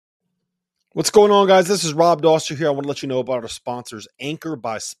What's going on, guys? This is Rob Doster here. I want to let you know about our sponsors, Anchor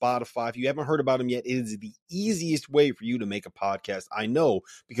by Spotify. If you haven't heard about them yet, it is the easiest way for you to make a podcast. I know,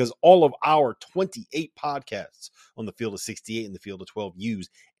 because all of our 28 podcasts on the Field of 68 and the Field of 12 use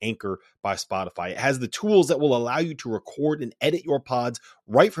Anchor by Spotify. It has the tools that will allow you to record and edit your pods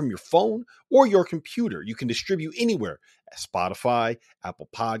right from your phone or your computer. You can distribute anywhere. Spotify, Apple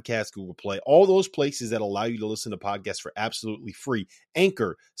Podcasts, Google Play, all those places that allow you to listen to podcasts for absolutely free.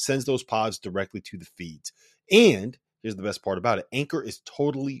 Anchor sends those pods directly to the feeds. And here's the best part about it. Anchor is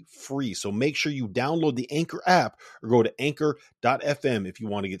totally free. So make sure you download the Anchor app or go to anchor.fm if you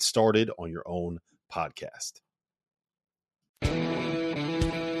want to get started on your own podcast.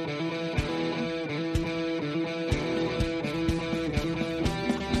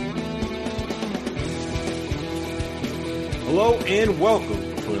 Hello and welcome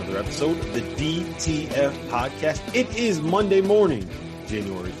to another episode of the DTF Podcast. It is Monday morning,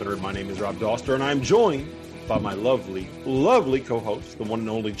 January 3rd. My name is Rob Doster, and I'm joined by my lovely co-host, the one and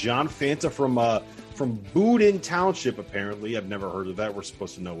only John Fanta from Boudin Township, apparently. I've never heard of that. We're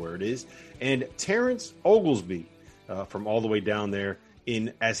supposed to know where it is. And Terrence Oglesby from all the way down there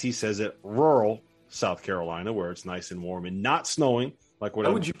in, as he says it, rural South Carolina, where it's nice and warm and not snowing. Like what?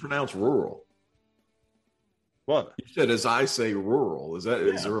 How would you pronounce rural? What? You said, as I say, rural. Is there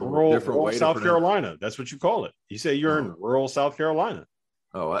a rural, different way South to Carolina? That's what you call it. You say you're in rural South Carolina.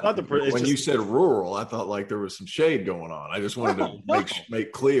 Oh, you said rural, I thought like there was some shade going on. I just wanted to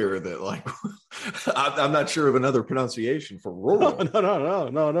make clear that, like, I'm not sure of another pronunciation for rural. No,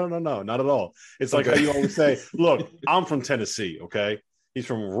 not at all. It's like how you always say, look, I'm from Tennessee, okay? He's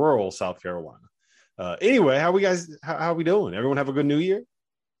from rural South Carolina. Anyway, how we doing? Everyone have a good New Year?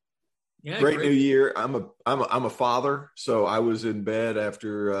 Yeah, great New Year. I'm a father, so I was in bed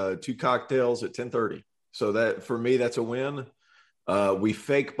after 2 cocktails at 10:30. So that, for me, that's a win. We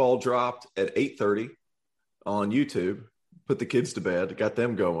fake ball dropped at 8:30 on YouTube, put the kids to bed, got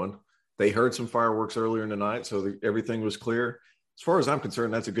them going. They heard some fireworks earlier in the night, so everything was clear. As far as I'm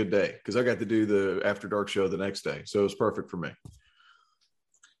concerned, that's a good day because I got to do the After Dark show the next day. So it was perfect for me.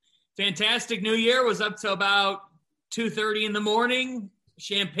 Fantastic New Year. Was up to about 2:30 in the morning.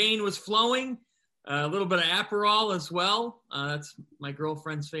 Champagne was flowing, a little bit of Aperol as well. That's my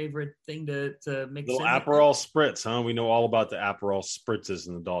girlfriend's favorite thing to mix in. Little Aperol spritz, huh? We know all about the Aperol spritzes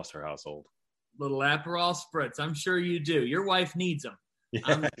in the Doster household. Little Aperol spritz. I'm sure you do. Your wife needs them.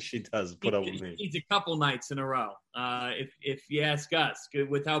 Yeah, she does. Put up with me. She needs a couple nights in a row. If you ask us,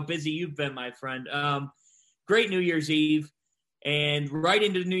 with how busy you've been, my friend. Great New Year's Eve. And right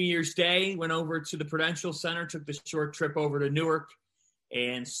into New Year's Day, went over to the Prudential Center, took the short trip over to Newark,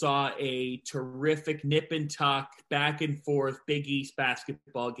 and saw a terrific nip and tuck, back and forth Big East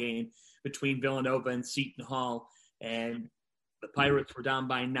basketball game between Villanova and Seton Hall. And the Pirates were down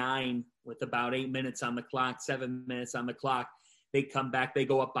by 9 with about 8 minutes on the clock, 7 minutes on the clock. They come back. They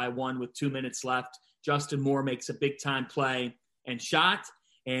go up by 1 with 2 minutes left. Justin Moore makes a big-time play and shot.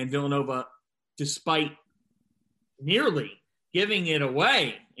 And Villanova, despite nearly giving it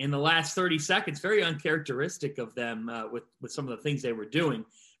away in the last 30 seconds, very uncharacteristic of them with some of the things they were doing.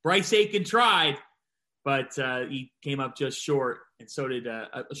 Bryce Aiken tried, but he came up just short, and so did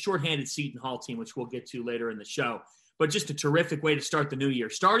a shorthanded Seton Hall team, which we'll get to later in the show. But just a terrific way to start the new year.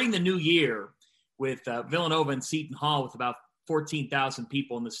 Starting the new year with Villanova and Seton Hall with about 14,000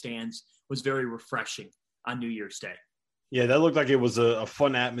 people in the stands was very refreshing on New Year's Day. Yeah, that looked like it was a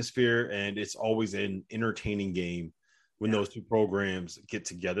fun atmosphere, and it's always an entertaining game when those two programs get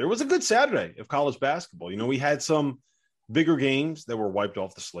together. It was a good Saturday of college basketball. You know, we had some bigger games that were wiped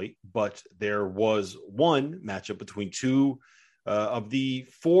off the slate, but there was one matchup between two of the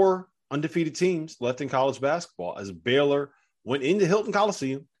 4 undefeated teams left in college basketball as Baylor went into Hilton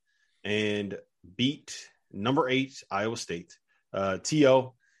Coliseum and beat number 8 Iowa State.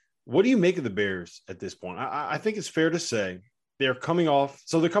 T.O., what do you make of the Bears at this point? I think it's fair to say they're coming off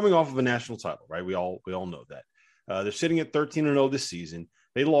of a national title, right? We all know that. They're sitting at 13-0 this season.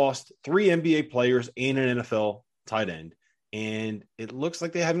 They lost 3 NBA players and an NFL tight end, and it looks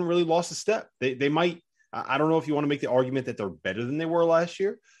like they haven't really lost a step. They might – I don't know if you want to make the argument that they're better than they were last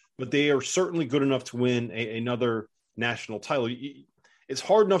year, but they are certainly good enough to win another national title. It's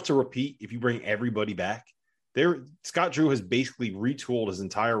hard enough to repeat if you bring everybody back. Scott Drew has basically retooled his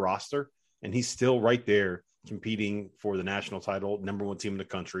entire roster, and he's still right there competing for the national title, number 1 team in the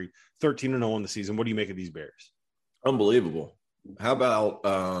country, 13-0 in the season. What do you make of these Bears? Unbelievable. How about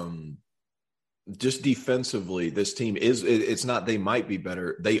just defensively, this team it's not they might be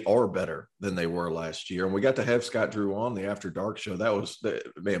better. They are better than they were last year. And we got to have Scott Drew on the After Dark show. That was,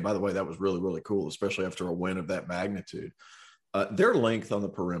 man, by the way, that was really, really cool, especially after a win of that magnitude. their length on the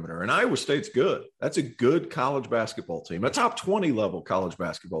perimeter. And Iowa State's good. That's a good college basketball team, a top 20 level college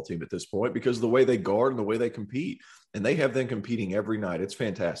basketball team at this point because of the way they guard and the way they compete. And they have them competing every night. It's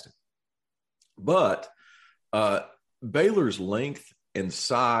fantastic. But Baylor's length and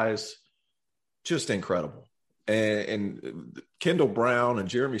size, just incredible. And Kendall Brown and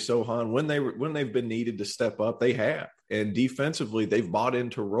Jeremy Sohan, when they've been needed to step up, they have. And defensively, they've bought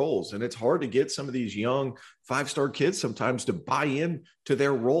into roles. And it's hard to get some of these young five-star kids sometimes to buy in to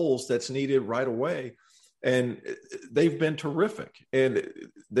their roles that's needed right away. And they've been terrific. And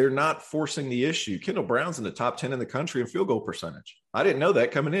they're not forcing the issue. Kendall Brown's in the top 10 in the country in field goal percentage. I didn't know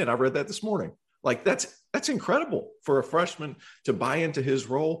that coming in. I read that this morning. Like, that's incredible for a freshman to buy into his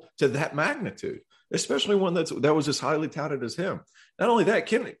role to that magnitude, especially one that was as highly touted as him. Not only that,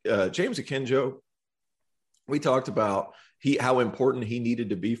 James Akinjo, we talked about how important he needed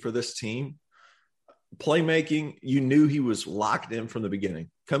to be for this team. Playmaking, you knew he was locked in from the beginning.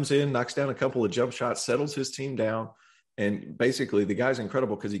 Comes in, knocks down a couple of jump shots, settles his team down. And basically, the guy's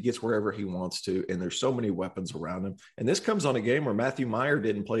incredible because he gets wherever he wants to, and there's so many weapons around him. And this comes on a game where Matthew Meyer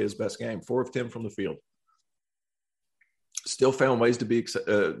didn't play his best game, 4 of 10 from the field. Still found ways to be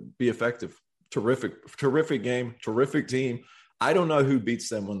effective. Terrific game, terrific team. I don't know who beats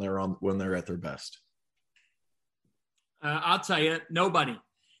them when they're at their best. I'll tell you, nobody.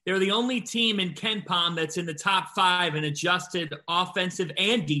 They're the only team in KenPom that's in the top 5 in adjusted offensive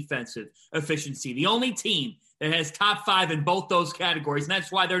and defensive efficiency. The only team that has top 5 in both those categories, and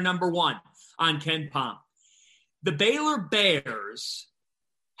that's why they're number 1 on KenPom. The Baylor Bears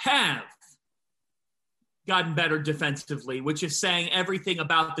have gotten better defensively, which is saying everything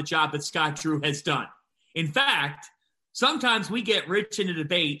about the job that Scott Drew has done. In fact, sometimes we get rich in a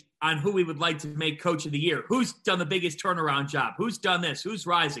debate on who we would like to make Coach of the Year. Who's done the biggest turnaround job? Who's done this? Who's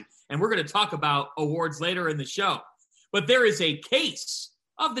rising? And we're going to talk about awards later in the show. But there is a case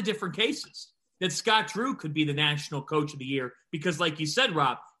of the different cases that Scott Drew could be the National Coach of the Year because, like you said,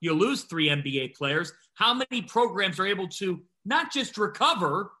 Rob, you lose 3 NBA players. How many programs are able to not just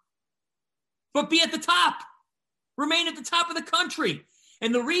recover, but be at the top, remain at the top of the country?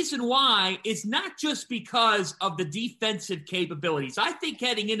 And the reason why is not just because of the defensive capabilities. I think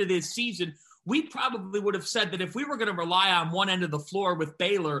heading into this season, we probably would have said that if we were going to rely on one end of the floor with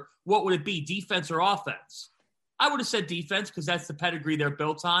Baylor, what would it be, defense or offense? I would have said defense because that's the pedigree they're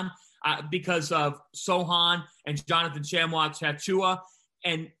built on because of Sohan and Jonathan Tchamwa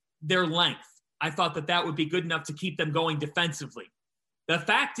and their length. I thought that would be good enough to keep them going defensively. The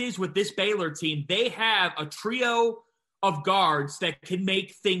fact is with this Baylor team, they have a trio of guards that can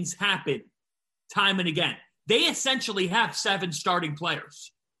make things happen time and again. They essentially have 7 starting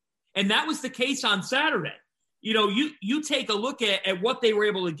players. And that was the case on Saturday. You know, you take a look at what they were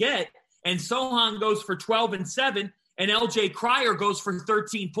able to get, and Sohan goes for 12 and 7, and LJ Cryer goes for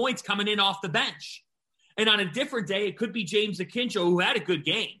 13 points coming in off the bench. And on a different day, it could be James Akinjo, who had a good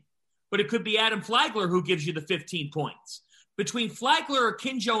game, but it could be Adam Flagler who gives you the 15 points. Between Flagler,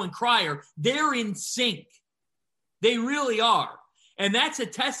 Akinjo, and Cryer, they're in sync. They really are. And that's a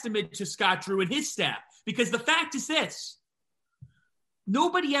testament to Scott Drew and his staff. Because the fact is this.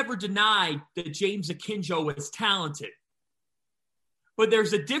 Nobody ever denied that James Akinjo was talented. But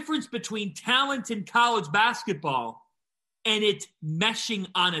there's a difference between talent in college basketball and it meshing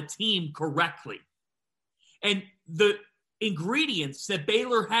on a team correctly. And the ingredients that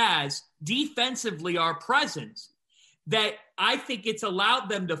Baylor has defensively are present that I think it's allowed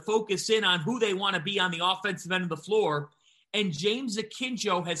them to focus in on who they want to be on the offensive end of the floor. And James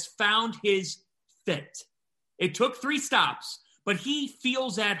Akinjo has found his fit. It took 3 stops, but he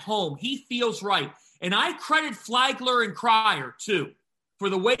feels at home. He feels right. And I credit Flagler and Cryer, too, for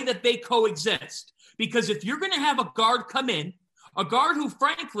the way that they coexist. Because if you're going to have a guard come in, a guard who,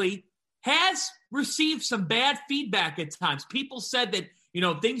 frankly, has received some bad feedback at times. People said that,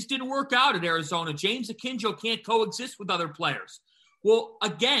 things didn't work out at Arizona. James Akinjo can't coexist with other players. Well,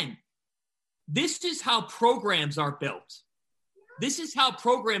 again, this is how programs are built. This is how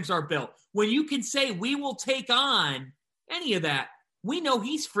programs are built. When you can say we will take on any of that, we know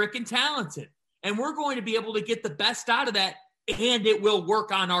he's freaking talented. And we're going to be able to get the best out of that, and it will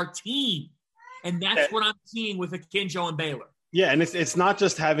work on our team. And that's what I'm seeing with Akinjo and Baylor. Yeah, and it's not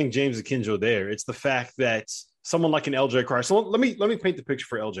just having James Akinjo there. It's the fact that someone like an LJ Cryer. So let me paint the picture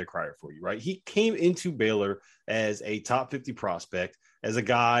for LJ Cryer for you, right? He came into Baylor as a top 50 prospect, as a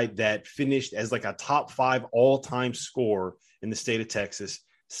guy that finished as like a top 5 all-time scorer in the state of Texas,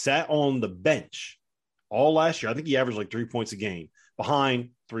 sat on the bench all last year. I think he averaged like 3 points a game behind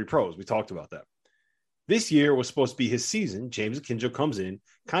 3 pros. We talked about that. This year was supposed to be his season. James Akinjo comes in,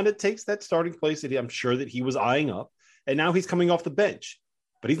 kind of takes that starting place that I'm sure that he was eyeing up. and now he's coming off the bench.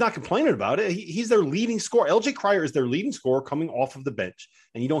 But he's not complaining about it. He's their leading scorer. LJ Cryer is their leading scorer coming off of the bench,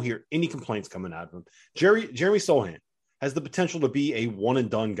 and you don't hear any complaints coming out of him. Jeremy Sohan has the potential to be a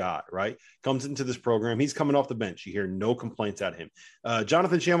one-and-done guy, right? Comes into this program. He's coming off the bench. You hear no complaints at him.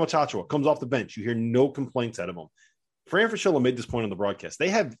 Jonathan Shamachachua comes off the bench. You hear no complaints out of him. Fran Fraschilla made this point on the broadcast. They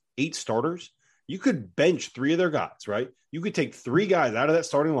have 8 starters. You could bench 3 of their guys, right? You could take 3 guys out of that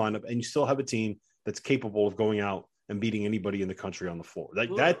starting lineup, and you still have a team that's capable of going out and beating anybody in the country on the floor.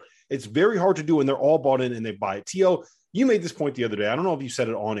 That it's very hard to do, and they're all bought in and they buy it. T.O., you made this point the other day. I don't know if you said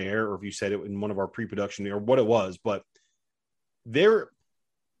it on air or if you said it in one of our pre-production or what it was, but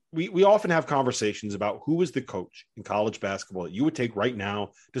we often have conversations about who is the coach in college basketball that you would take right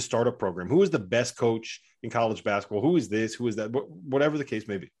now to start a program. Who is the best coach in college basketball? Who is this? Who is that? Whatever the case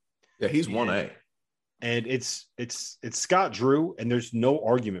may be. Yeah, he's 1A. And it's Scott Drew, and there's no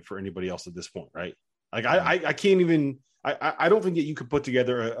argument for anybody else at this point, right? Like I can't even I don't think that you could put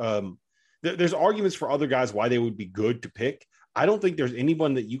together there's arguments for other guys why they would be good to pick. I don't think there's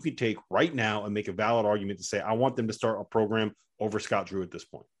anyone that you could take right now and make a valid argument to say I want them to start a program over Scott Drew at this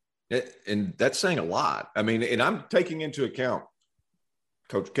point. And that's saying a lot. I mean, and I'm taking into account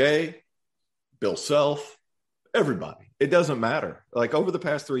Coach K, Bill Self, everybody. It doesn't matter. Like over the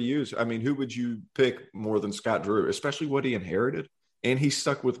past 3 years, I mean, who would you pick more than Scott Drew, especially what he inherited? And he's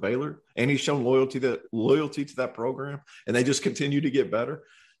stuck with Baylor, and he's shown loyalty to that program, and they just continue to get better.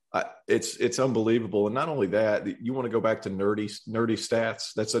 It's unbelievable. And not only that, you want to go back to nerdy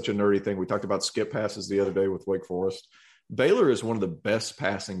stats. That's such a nerdy thing. We talked about skip passes the other day with Wake Forest. Baylor is one of the best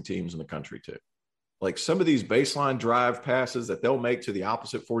passing teams in the country too. Like some of these baseline drive passes that they'll make to the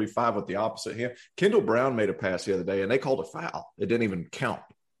opposite 45 with the opposite hand. Kendall Brown made a pass the other day, and they called a foul. It didn't even count.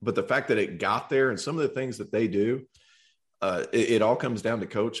 But the fact that it got there and some of the things that they do, it all comes down to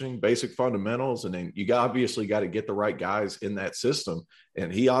coaching, basic fundamentals, and then you obviously got to get the right guys in that system.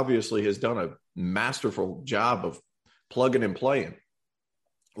 And he obviously has done a masterful job of plugging and playing.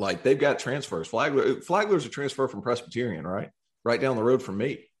 Like they've got transfers. Flagler's a transfer from Presbyterian, right down the road from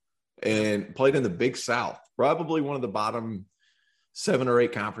me, and played in the Big South, probably one of the bottom 7 or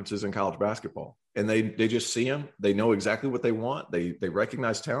 8 conferences in college basketball. And they just see him. They know exactly what they want. They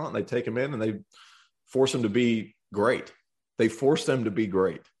recognize talent, and they take him in, and they force him to be great. They force them to be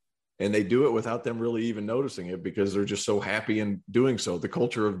great, and they do it without them really even noticing it because they're just so happy in doing so. The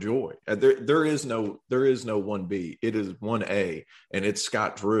culture of joy. There is no 1B. It is 1A, and it's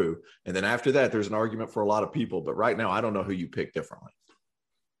Scott Drew. And then after that, there's an argument for a lot of people. But right now, I don't know who you pick differently.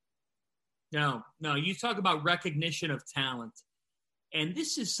 No. You talk about recognition of talent, and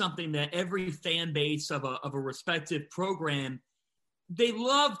this is something that every fan base of a respective program, they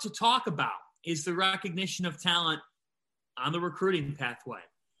love to talk about, is the recognition of talent on the recruiting pathway.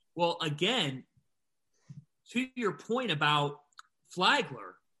 Well, again, to your point about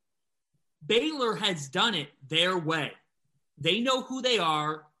Flagler, Baylor has done it their way. They know who they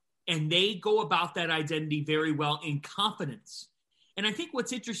are, and they go about that identity very well in confidence. And I think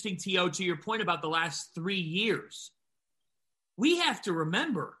what's interesting, T.O., to your point about the last 3 years, we have to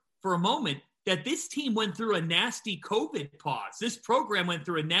remember for a moment that this team went through a nasty COVID pause. This program went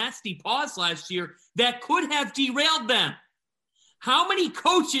through a nasty pause last year that could have derailed them. How many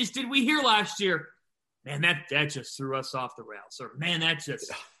coaches did we hear last year? Man, that just threw us off the rails. Or, man, that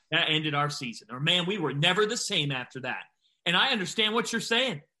ended our season. Or, man, we were never the same after that. And I understand what you're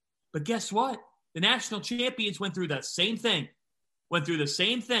saying. But guess what? The national champions went through the same thing.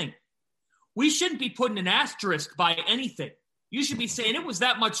 We shouldn't be putting an asterisk by anything. You should be saying it was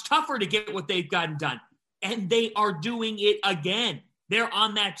that much tougher to get what they've gotten done. And they are doing it again. They're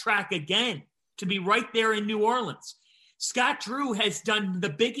on that track again to be right there in New Orleans. Scott Drew has done the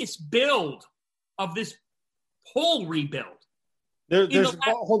biggest build of this whole rebuild.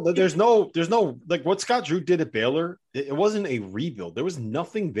 There's no like what Scott Drew did at Baylor. It wasn't a rebuild. There was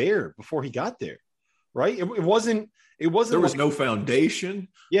nothing there before he got there, right? It wasn't. There was no foundation.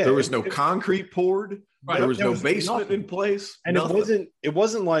 Yeah, there was no concrete poured. Right. There was no basement in place. And it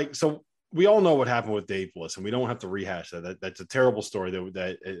wasn't like, so we all know what happened with Dave Bliss, and we don't have to rehash that. That's a terrible story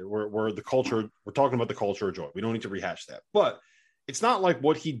where the culture, we're talking about the culture of joy. We don't need to rehash that. But it's not like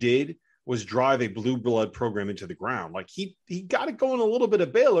what he did was drive a blue blood program into the ground. Like he got it going a little bit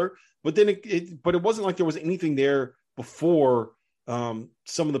at Baylor, but then it wasn't like there was anything there before some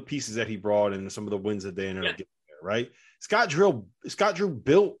of the pieces that he brought and some of the wins that they ended up getting there, right? Scott Drew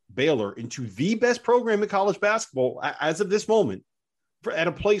built Baylor into the best program in college basketball as of this moment, at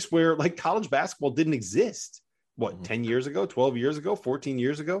a place where like college basketball didn't exist. 10 years ago, 12 years ago, 14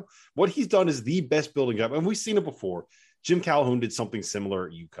 years ago? What he's done is the best building job. And we've seen it before. Jim Calhoun did something similar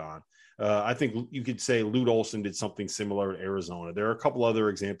at UConn. I think you could say Lute Olson did something similar at Arizona. There are a couple other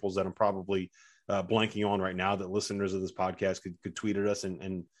examples that I'm probably blanking on right now that listeners of this podcast could tweet at us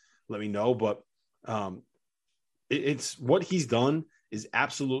and let me know. But it's what he's done is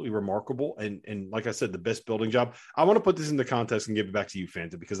absolutely remarkable. And like I said, the best building job. I want to put this into context and give it back to you,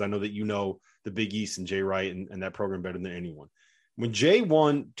 Fanta, because I know that you know the Big East and Jay Wright and that program better than anyone. When Jay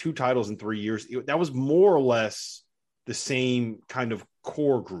won 2 titles in 3 years, that was more or less the same kind of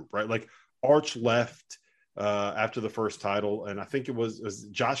core group, right? Like Arch left after the first title, and I think it was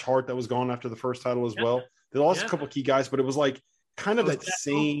Josh Hart that was gone after the first title as well. They lost a couple of key guys, but it was like kind of that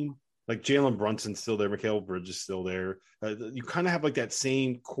same, like Jalen Brunson's still there, Mikal Bridge is still there. You kind of have like that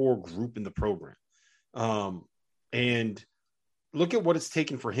same core group in the program. And look at what it's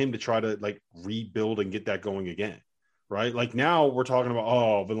taken for him to try to like rebuild and get that going again, right? Like now we're talking about,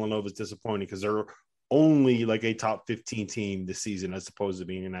 oh, Villanova's disappointing because they're only like a top 15 team this season as opposed to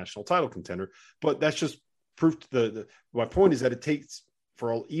being a national title contender. But that's just proof to my point is that it takes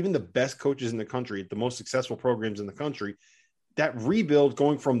for even the best coaches in the country, the most successful programs in the country, that rebuild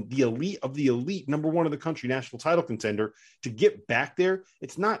going from the elite of the elite, number one of the country, national title contender, to get back there.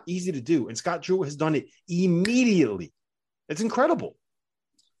 It's not easy to do. And Scott Drew has done it immediately. It's incredible.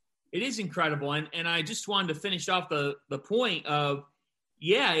 It is incredible. And I just wanted to finish off the point of,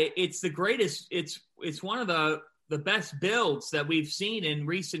 it's the greatest. It's one of the best builds that we've seen in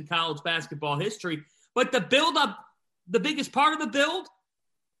recent college basketball history. But the build up, the biggest part of the build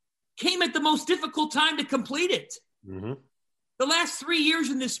came at the most difficult time to complete it. Mm-hmm. The last 3 years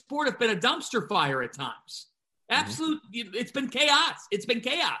in this sport have been a dumpster fire at times. Absolute. Mm-hmm. It's been chaos. It's been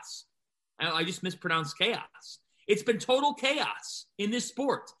chaos. I just mispronounced chaos. It's been total chaos in this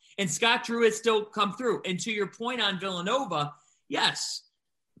sport. And Scott Drew has still come through. And to your point on Villanova, yes,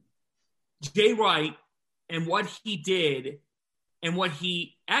 Jay Wright and what he did and what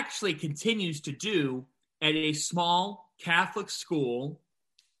he actually continues to do at a small Catholic school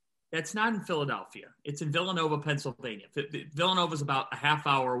that's not in Philadelphia. It's in Villanova, Pennsylvania. Villanova is about a half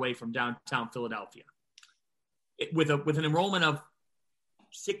hour away from downtown Philadelphia. With an enrollment of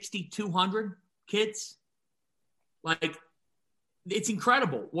 6,200 kids. Like, it's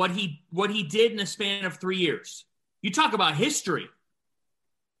incredible what he did in a span of 3 years. You talk about history.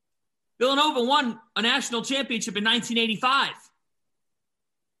 Villanova won a national championship in 1985.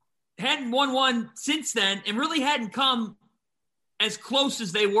 Hadn't won one since then and really hadn't come as close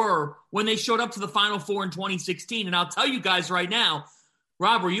as they were when they showed up to the Final Four in 2016. And I'll tell you guys right now,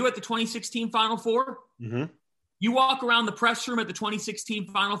 Rob, were you at the 2016 Final Four? Mm-hmm. You walk around the press room at the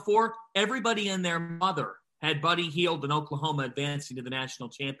 2016 Final Four, everybody and their mother had Buddy Hield and Oklahoma advancing to the national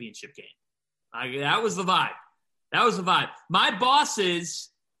championship game. That was the vibe. That was the vibe. My bosses,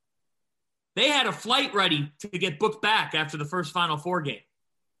 they had a flight ready to get booked back after the first Final Four game.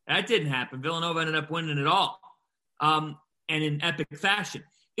 That didn't happen. Villanova ended up winning it all. And in epic fashion.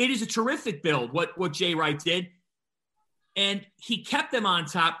 It is a terrific build, what Jay Wright did. And he kept them on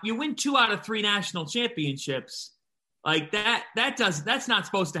top. You win 2 out of 3 national championships. Like that's not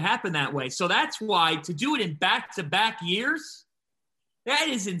supposed to happen that way. So that's why to do it in back-to-back years, that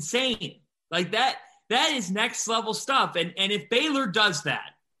is insane. Like that is next level stuff. And if Baylor does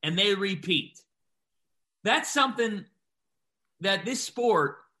that and they repeat, that's something that this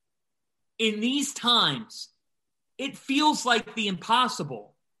sport in these times, it feels like the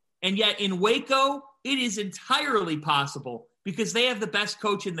impossible. And yet in Waco, it is entirely possible because they have the best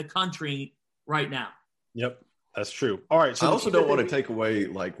coach in the country right now. Yep, that's true. All right. So I also don't want to take away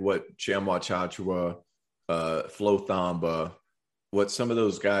like what Tchamwa Tchatchoua, Flo Thamba, what some of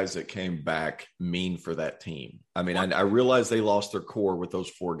those guys that came back mean for that team. I mean, I realize they lost their core with those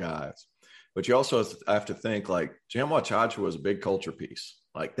 4 guys, but you also have to think like Tchamwa Tchatchoua is a big culture piece.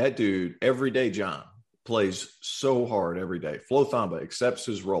 Like that dude, everyday John, plays so hard every day. Flo Thamba accepts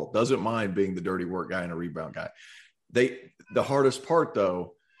his role, doesn't mind being the dirty work guy and a rebound guy. The hardest part,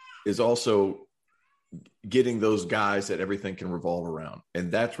 though, is also getting those guys that everything can revolve around.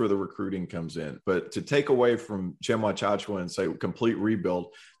 And that's where the recruiting comes in. But to take away from Tchamwa Tchatchoua and say complete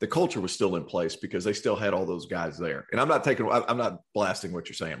rebuild, the culture was still in place because they still had all those guys there. And I'm not blasting what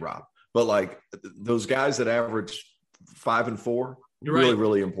you're saying, Rob, but like those guys that average 5 and 4,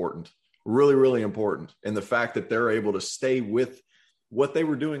 really important. Really, really important. And the fact that they're able to stay with what they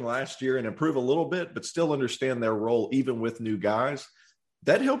were doing last year and improve a little bit, but still understand their role, even with new guys,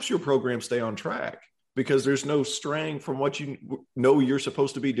 that helps your program stay on track because there's no straying from what you know you're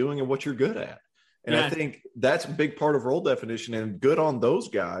supposed to be doing and what you're good at. And I think that's a big part of role definition, and good on those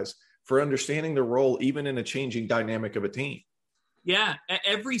guys for understanding their role, even in a changing dynamic of a team. Yeah.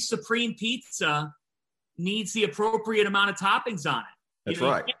 Every Supreme pizza needs the appropriate amount of toppings on it. That's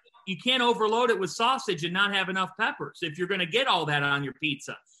right. you can't overload it with sausage and not have enough peppers if you're going to get all that on your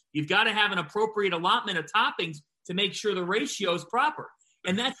pizza. You've got to have an appropriate allotment of toppings to make sure the ratio is proper.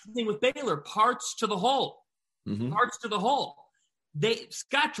 And that's the thing with Baylor, parts to the whole. Mm-hmm. Parts to the whole.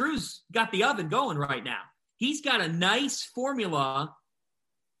 Scott Drew's got the oven going right now. He's got a nice formula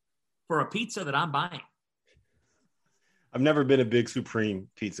for a pizza that I'm buying. I've never been a big Supreme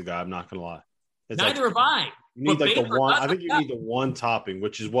pizza guy. I'm not going to lie. Neither have I. You need like the one. I think you need the one topping,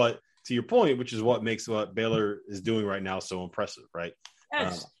 which is what, to your point, which is what makes what Baylor is doing right now so impressive, right?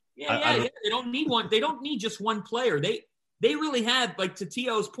 Yes. Yeah. They don't need one. They don't need just one player. They really have, like, to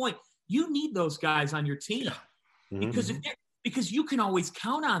T.O.'s point, you need those guys on your team because you can always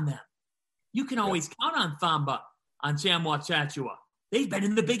count on them. You can always count on Thamba, on Samoa Chachua. They've been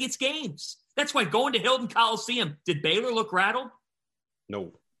in the biggest games. That's why going to Hilton Coliseum, did Baylor look rattled?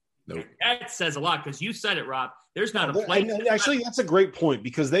 No. That says a lot because you said it, Rob. There's not a play. Actually, that's a great point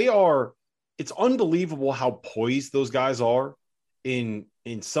because they are – it's unbelievable how poised those guys are in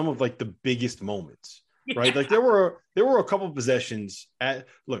some of, like, the biggest moments, right? Like, there were a couple of possessions at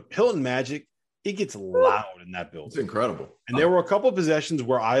 – look, Hilton Magic, it gets loud in that building. It's incredible. And there were a couple of possessions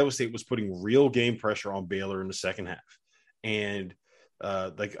where Iowa State was putting real game pressure on Baylor in the second half. And –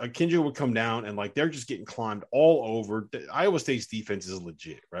 like Akinjo would come down and, like, they're just getting climbed all over. Iowa State's defense is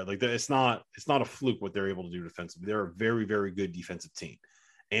legit, right? Like, it's not a fluke what they're able to do defensively. They're a very, very good defensive team.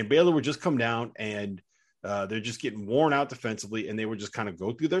 And Baylor would just come down and they're just getting worn out defensively, and they would just kind of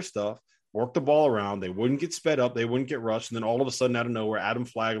go through their stuff, work the ball around. They wouldn't get sped up. They wouldn't get rushed. And then all of a sudden, out of nowhere, Adam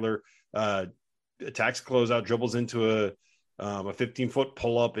Flagler attacks closeout, dribbles into a 15-foot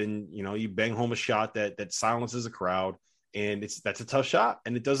pull-up, and, you know, you bang home a shot that silences a crowd. And that's a tough shot.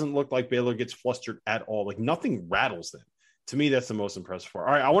 And it doesn't look like Baylor gets flustered at all. Like, nothing rattles them. To me, that's the most impressive part.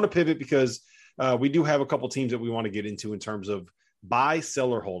 All right, I want to pivot because we do have a couple teams that we want to get into in terms of buy,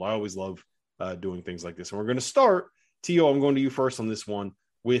 sell, or hold. I always love doing things like this. And we're going to start, T.O., I'm going to you first on this one,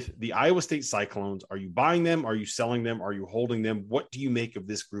 with the Iowa State Cyclones. Are you buying them? Are you selling them? Are you holding them? What do you make of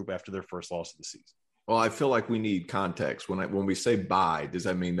this group after their first loss of the season? Well, I feel like we need context. When we say buy, does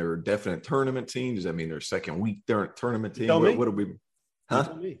that mean they're a definite tournament team? Does that mean they're a second week tournament team? What do we?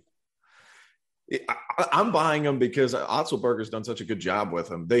 Huh? I'm buying them because Otzelberger's done such a good job with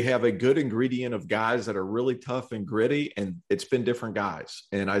them. They have a good ingredient of guys that are really tough and gritty, and it's been different guys.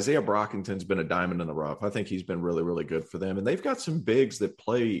 And Isaiah Brockington's been a diamond in the rough. I think he's been really, really good for them. And they've got some bigs that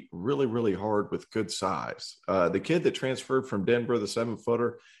play really, really hard with good size. The kid that transferred from Denver, the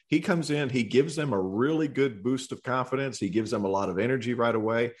 7-footer, he comes in, he gives them a really good boost of confidence. He gives them a lot of energy right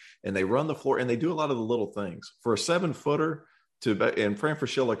away, and they run the floor, and they do a lot of the little things. For a 7-footer, and Fran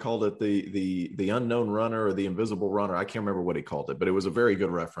Fraschilla called it the unknown runner or the invisible runner. I can't remember what he called it, but it was a very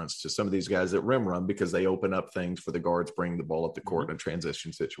good reference to some of these guys that rim run because they open up things for the guards bringing the ball up the court in a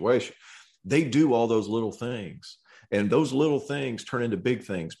transition situation. They do all those little things, and those little things turn into big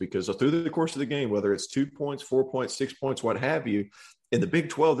things because through the course of the game, whether it's 2 points, 4 points, 6 points, what have you, in the Big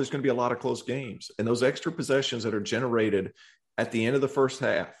 12, there's going to be a lot of close games. And those extra possessions that are generated at the end of the first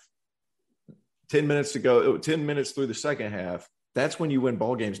half, 10 minutes to go, 10 minutes through the second half, that's when you win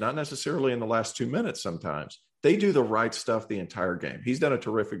ball games, not necessarily in the last 2 minutes sometimes. They do the right stuff the entire game. He's done a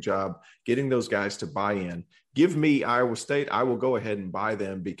terrific job getting those guys to buy in. Give me Iowa State, I will go ahead and buy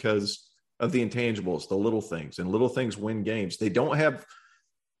them because of the intangibles, the little things, and little things win games. They don't have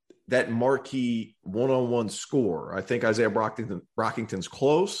that marquee one-on-one score. I think Isaiah Brockington's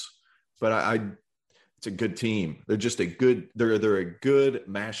close, but it's a good team. They're just a good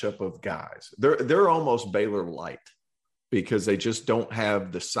mashup of guys. They're almost Baylor light because they just don't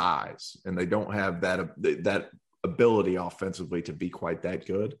have the size and they don't have that ability offensively to be quite that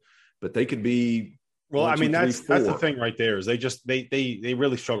good. But they could be. Well, I mean, that's the thing right there is they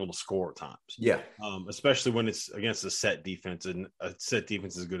really struggle to score at times. Yeah. Especially when it's against a set defense and a set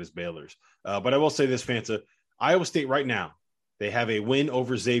defense as good as Baylor's. But I will say this, Fanta, Iowa State right now, they have a win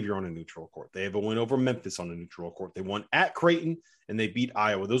over Xavier on a neutral court. They have a win over Memphis on a neutral court. They won at Creighton and they beat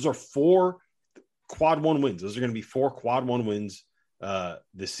Iowa. Those are 4 quad 1 wins. Those are going to be 4 quad 1 wins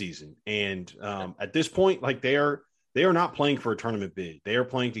this season. And at this point, like they are not playing for a tournament bid. They are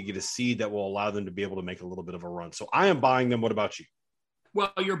playing to get a seed that will allow them to be able to make a little bit of a run. So I am buying them. What about you?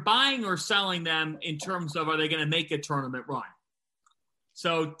 Well, you're buying or selling them in terms of, are they going to make a tournament run?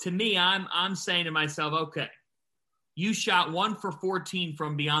 So to me, I'm saying to myself, okay, you shot 1 for 14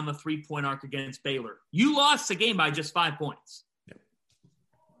 from beyond the 3-point arc against Baylor. You lost the game by just 5 points. Yep.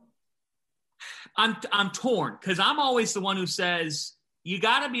 I'm torn because I'm always the one who says you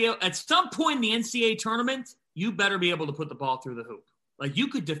got to be at some point in the NCAA tournament, you better be able to put the ball through the hoop. Like you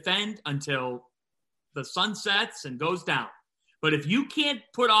could defend until the sun sets and goes down. But if you can't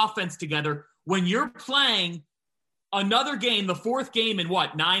put offense together when you're playing another game, the fourth game in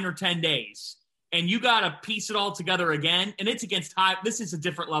 9 or 10 days, and you got to piece it all together again, and it's against this is a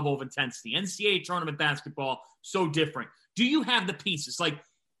different level of intensity. NCAA tournament basketball, so different. Do you have the pieces?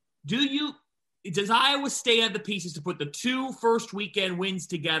 Does Iowa State have the pieces to put the 2 first weekend wins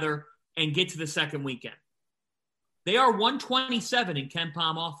together and get to the second weekend? They are 127 in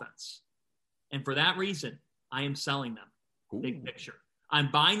KenPom offense. And for that reason, I am selling them. Big picture.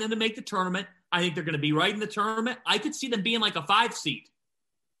 I'm buying them to make the tournament. I think they're going to be right in the tournament. I could see them being like a 5 seed.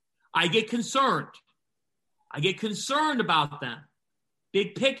 I get concerned. About them.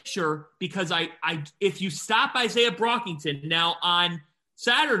 Big picture, because if you stop Isaiah Brockington, now on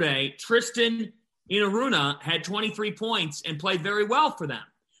Saturday, Tristan Inaruna had 23 points and played very well for them.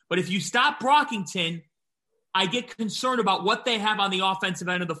 But if you stop Brockington, I get concerned about what they have on the offensive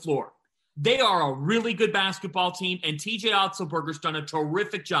end of the floor. They are a really good basketball team, and TJ Otzelberger's done a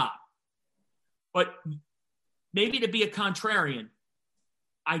terrific job. But maybe to be a contrarian,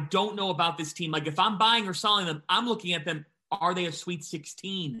 I don't know about this team. Like, if I'm buying or selling them, I'm looking at them. Are they a Sweet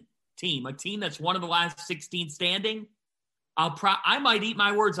 16 team? A team that's one of the last 16 standing? I might eat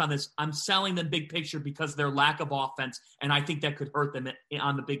my words on this. I'm selling them big picture because of their lack of offense, and I think that could hurt them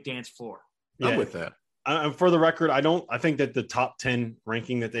on the big dance floor. Yeah. I'm with that. For the record, I think that the top 10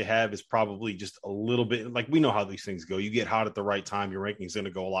 ranking that they have is probably just a little bit, like, we know how these things go. You get hot at the right time, your ranking is going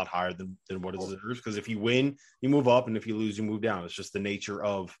to go a lot higher than what is deserves, because if you win, you move up, and if you lose, you move down. It's just the nature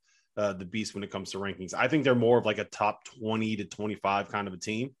of the beast when it comes to rankings. I think they're more of like a top 20 to 25 kind of a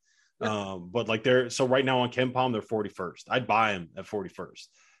team. But like so right now on KenPom, they're 41st. I'd buy them at 41st.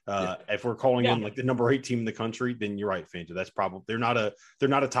 If we're calling them like the number 8 team in the country, then you're right, Fanta. That's probably, they're not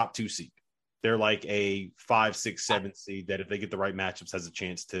a top 2 seed. They're like a 5, 6, 7 seed that if they get the right matchups has a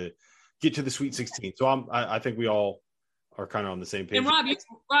chance to get to the Sweet 16. So I think we all are kind of on the same page. And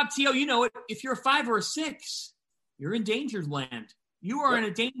Rob T.O., you know it. If you're a 5 or a 6, you're in danger land. You are in a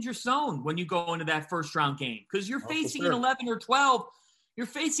danger zone when you go into that first round game, because you're facing an 11 or 12. You're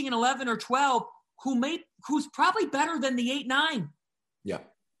facing an 11 or 12 who's probably better than the 8-9. Yeah.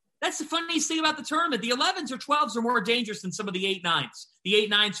 That's the funniest thing about the tournament. The 11s or 12s are more dangerous than some of the 8-9s. The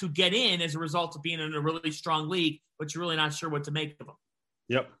 8-9s who get in as a result of being in a really strong league, but you're really not ssure what to make of them.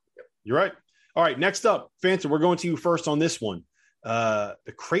 Yep. You're right. All right, next up, Fanta, we're going to you first on this one. The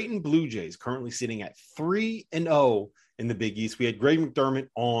Creighton Blue Jays currently sitting at 3-0 in the Big East. We had Greg McDermott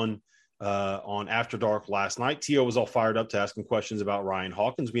on After Dark last night. T.O. was all fired up to ask him questions about Ryan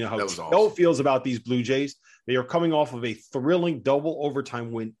Hawkins. We know how T.O. feels about these Blue Jays. They are coming off of a thrilling double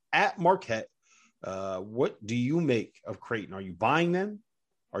overtime win at Marquette. What do you make of Creighton? Are you buying them?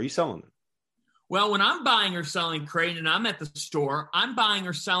 Are you selling them? Well, when I'm buying or selling Creighton and I'm at the store, I'm buying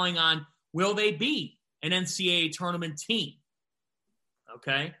or selling on, will they be an NCAA tournament team?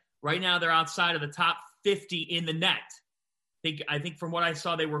 Okay. Right now they're outside of the top 50 in the net. I think from what I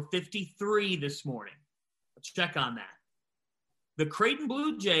saw, they were 53 this morning. Let's check on that. The Creighton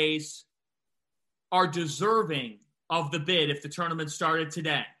Blue Jays are deserving of the bid if the tournament started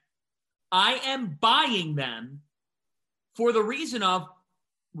today. I am buying them for the reason of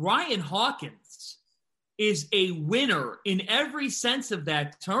Ryan Hawkins is a winner in every sense of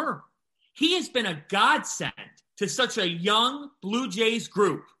that term. He has been a godsend to such a young Blue Jays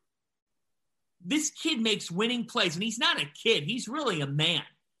group. This kid makes winning plays, and he's not a kid. He's really a man.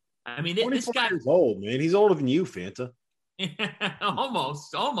 I mean, this guy is old, man. He's older than you, Fanta.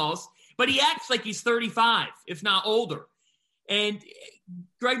 almost. But he acts like he's 35, if not older. And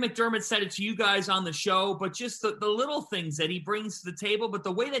Greg McDermott said it to you guys on the show, but just the little things that he brings to the table, but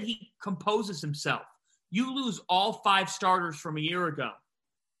the way that he composes himself. You lose all 5 starters from a year ago,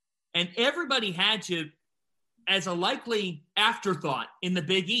 and everybody had you as a likely afterthought in the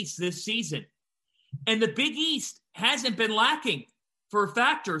Big East this season. And the Big East hasn't been lacking for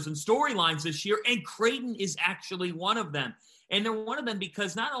factors and storylines this year, and Creighton is actually one of them. And they're one of them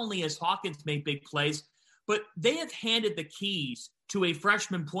because not only has Hawkins made big plays, but they have handed the keys to a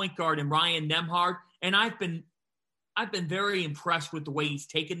freshman point guard in Ryan Nembhard, and I've been very impressed with the way he's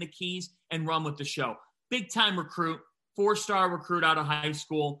taken the keys and run with the show. Big-time recruit, 4-star recruit out of high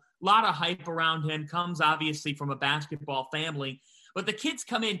school, a lot of hype around him, comes obviously from a basketball family. But the kids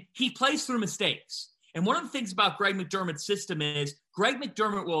come in, he plays through mistakes. And one of the things about Greg McDermott's system is Greg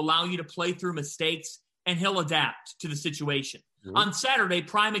McDermott will allow you to play through mistakes, and he'll adapt to the situation. Mm-hmm. On Saturday,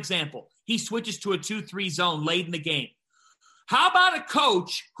 prime example, he switches to a 2-3 zone late in the game. How about a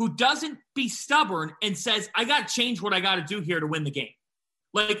coach who doesn't be stubborn and says, I got to change what I got to do here to win the game?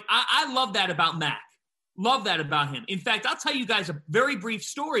 Like, I love that about Mac. Love that about him. In fact, I'll tell you guys a very brief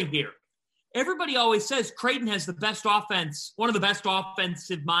story here. everybody always says Creighton has the best offense, one of the best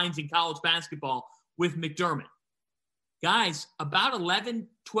offensive minds in college basketball with McDermott. Guys, about 11,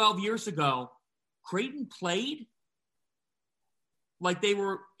 12 years ago, Creighton played like they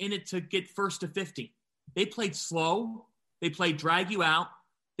were in it to get first to 50. They played slow. They played drag you out.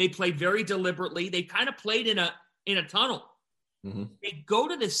 They played very deliberately. They kind of played in a tunnel. Mm-hmm. They go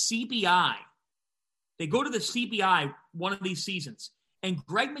to the CBI. One of these seasons. And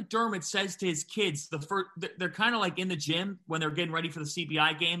Greg McDermott says to his kids, they're kind of like in the gym when they're getting ready for the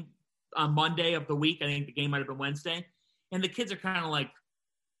CBI game on Monday of the week. I think the game might have been Wednesday. And the kids are kind of like,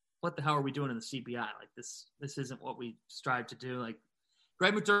 what the hell are we doing in the CBI? Like this isn't what we strive to do. Like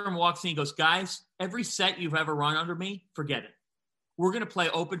Greg McDermott walks in and goes, guys, every set you've ever run under me, forget it. We're going to play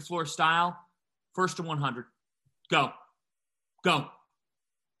open floor style, first to 100. Go.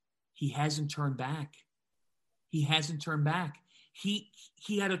 He hasn't turned back. He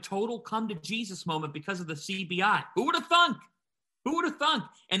had a total come to Jesus moment because of the CBI. Who would have thunk?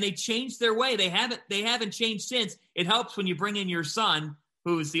 And they changed their way. They haven't changed since. It helps when you bring in your son,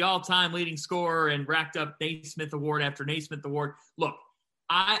 who's the all-time leading scorer and racked up Naismith Award after Naismith Award. Look,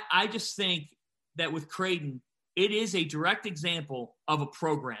 I just think that with Creighton, it is a direct example of a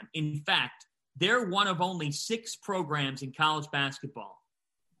program. In fact, they're one of only 6 programs in college basketball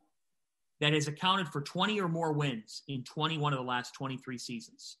that has accounted for 20 or more wins in 21 of the last 23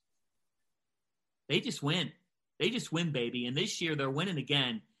 seasons. They just win. They just win, baby. And this year they're winning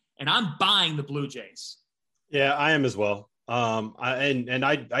again. And I'm buying the Blue Jays. Yeah, I am as well. I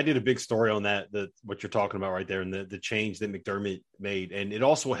did a big story on that, what you're talking about right there, and the change that McDermott made. And it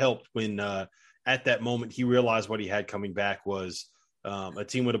also helped when at that moment he realized what he had coming back was a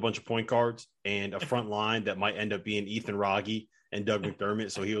team with a bunch of point guards and a front line that might end up being Ethan Wragge and Doug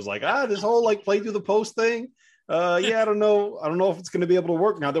McDermott. So he was like, this whole like play through the post thing. I don't know if it's going to be able to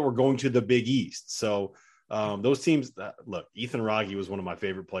work now that we're going to the Big East. So those teams, look, Ethan Wragge was one of my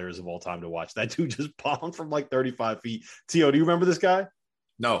favorite players of all time to watch. That dude just bombed from like 35 feet. Tio, do you remember this guy?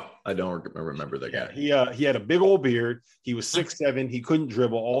 No, I don't remember that guy. He had a big old beard. He was 6'7". He couldn't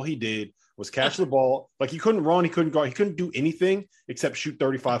dribble. All he did was catch the ball. Like he couldn't run. He couldn't guard. He couldn't do anything except shoot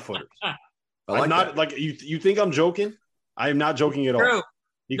 35 footers. I'm not like you think I'm joking. I am not joking at all.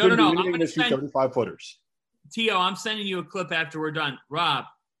 He couldn't do anything but shoot 35 footers. Tio, I'm sending you a clip after we're done. Rob,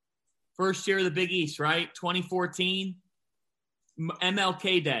 first year of the Big East, right? 2014,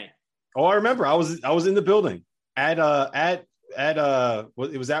 MLK Day. Oh, I remember. I was in the building at it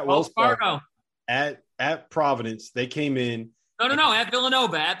was at Wells Fargo. At Providence. They came in. No, at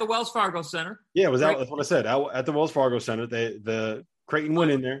Villanova, at the Wells Fargo Center. Yeah, that's what I said. At the Wells Fargo Center. The Creighton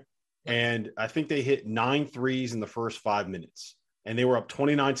went in there, and I think they hit 9 threes in the first 5 minutes. And they were up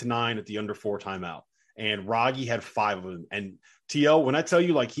 29-9 at the under 4 timeout. And Wragge had 5 of them. And TL, when I tell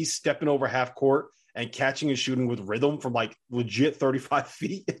you, like, he's stepping over half court and catching and shooting with rhythm from, like, legit 35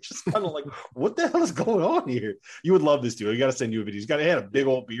 feet, it's just kind of like, what the hell is going on here? You would love this dude. You got to send you a video. He had a big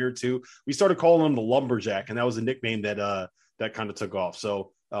old beard, too. We started calling him the Lumberjack, and that was a nickname that kind of took off.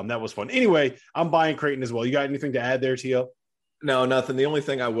 So that was fun. Anyway, I'm buying Creighton as well. You got anything to add there, TL? No, nothing. The only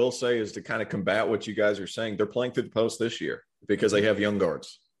thing I will say is to kind of combat what you guys are saying. They're playing through the post this year because they have young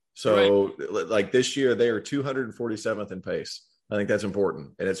guards. So like this year, they are 247th in pace. I think that's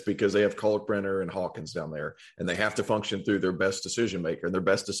important. And it's because they have Kalkbrenner and Hawkins down there, and they have to function through their best decision maker. And their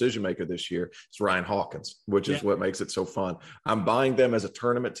best decision maker this year is Ryan Hawkins, which is what makes it so fun. I'm buying them as a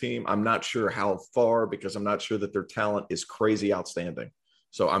tournament team. I'm not sure how far because I'm not sure that their talent is crazy outstanding.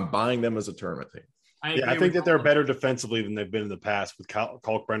 So I'm buying them as a tournament team. I think that they're better defensively than they've been in the past with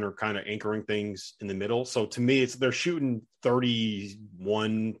Kalkbrenner kind of anchoring things in the middle. So to me, they're shooting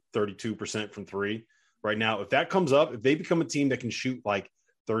 31, 32% from 3 right now. If that comes up, if they become a team that can shoot like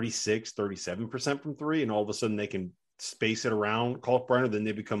 36, 37% from 3, and all of a sudden they can space it around Kalkbrenner, then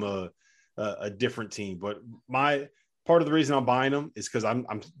they become a different team. But my part of the reason I'm buying them is because I'm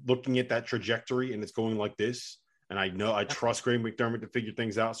looking at that trajectory and it's going like this. And I know I trust Greg McDermott to figure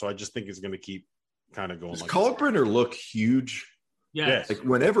things out. So I just think it's going to keep kind of going. Does Kalkbrenner look huge? Yes. Like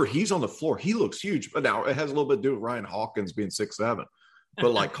whenever he's on the floor, he looks huge. But now it has a little bit to do with Ryan Hawkins being 6'7".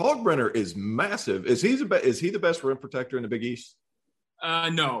 But like Kalkbrenner is massive. Is he the best rim protector in the Big East?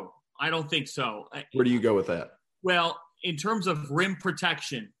 No, I don't think so. Where do you go with that? Well, in terms of rim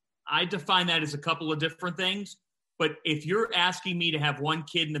protection, I define that as a couple of different things. But if you're asking me to have one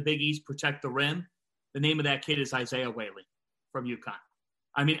kid in the Big East protect the rim, the name of that kid is Isaiah Whaley from UConn.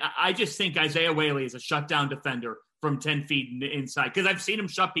 I mean, I just think Isaiah Whaley is a shutdown defender from 10 feet inside because I've seen him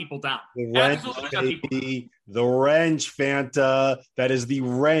shut people down. The wrench, Fanta. That is the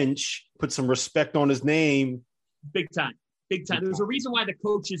wrench. Put some respect on his name. Big time. Big time. There's a reason why the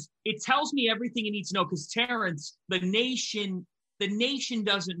coaches, it tells me everything you need to know, because Terrence, the nation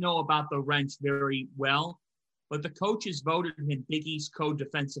doesn't know about the wrench very well, but the coaches voted him Big East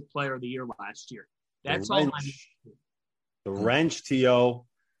Co-Defensive Player of the Year last year. That's all I need. The wrench, T.O.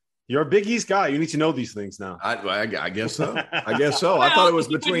 You're a Big East guy. You need to know these things now. I guess so. I guess so. Well, I thought it was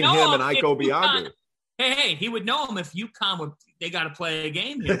between him and Ike Obiagu. Hey, he would know him if UConn they got to play a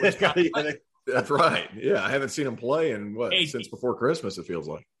game here. That's right. Yeah, I haven't seen him play in since before Christmas, it feels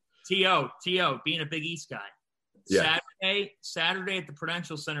like. T.O., being a Big East guy. Yeah. Saturday at the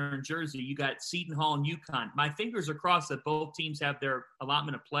Prudential Center in Jersey, you got Seton Hall and UConn. My fingers are crossed that both teams have their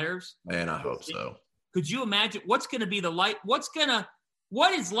allotment of players. Man, I hope so. Could you imagine what's going to be the light? What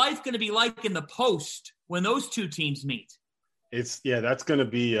is life going to be like in the post when those two teams meet? That's going to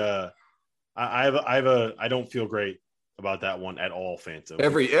be I don't feel great about that one at all, Fanta.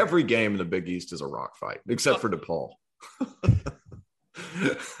 Every game in the Big East is a rock fight, except for DePaul.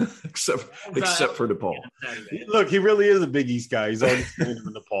 except for DePaul. Look, he really is a Big East guy. He's already in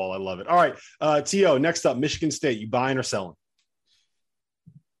DePaul. I love it. All right, T.O., next up, Michigan State. You buying or selling?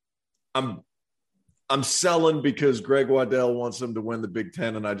 I'm selling because Greg Waddell wants them to win the Big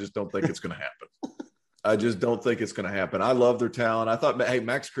Ten, and I just don't think it's going to happen. I just don't think it's going to happen. I love their talent. I thought, hey,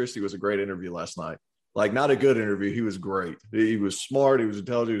 Max Christie was a great interview last night. Like, not a good interview. He was great. He was smart. He was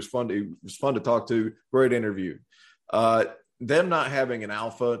intelligent. He was fun to talk to. Great interview. Them not having an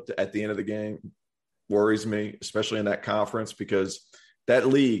alpha at the end of the game worries me, especially in that conference, because that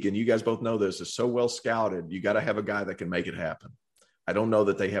league, and you guys both know this, is so well scouted. You got to have a guy that can make it happen. I don't know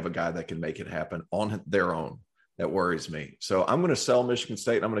that they have a guy that can make it happen on their own. That worries me. So I'm going to sell Michigan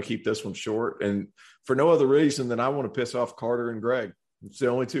State, and I'm going to keep this one short. And for no other reason than I want to piss off Carter and Greg. It's the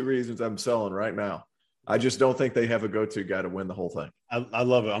only two reasons I'm selling right now. I just don't think they have a go-to guy to win the whole thing. I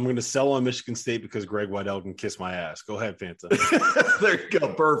love it. I'm going to sell on Michigan State because Greg Waddell can kiss my ass. Go ahead, Fanta. There you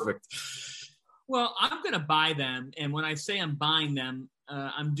go. Perfect. Well, I'm going to buy them. And when I say I'm buying them,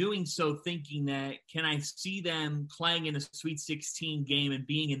 I'm doing so thinking that can I see them playing in a Sweet 16 game and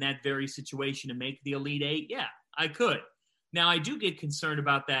being in that very situation to make the Elite Eight? Yeah, I could. Now, I do get concerned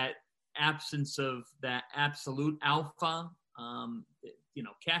about that absence of that absolute alpha.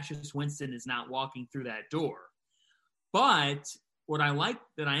 Cassius Winston is not walking through that door. But what I like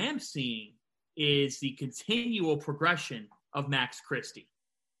that I am seeing is the continual progression of Max Christie.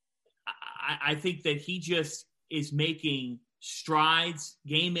 I think that he just is making strides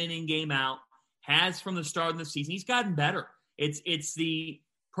game in and game out, has from the start of the season. He's gotten better. It's the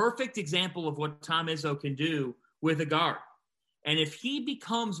perfect example of what Tom Izzo can do with a guard. And if he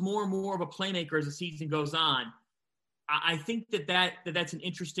becomes more and more of a playmaker as the season goes on, I think that's an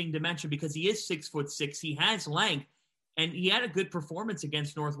interesting dimension because he is 6'6". He has length, and he had a good performance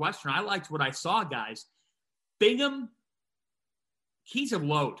against Northwestern. I liked what I saw, guys. Bingham, he's a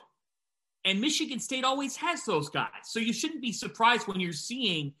load. And Michigan State always has those guys. So you shouldn't be surprised when you're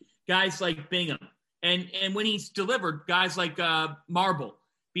seeing guys like Bingham. And when he's delivered, guys like Marble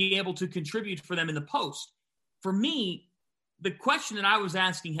being able to contribute for them in the post. For me, the question that I was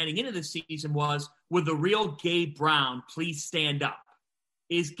asking heading into this season was, would the real Gabe Brown please stand up?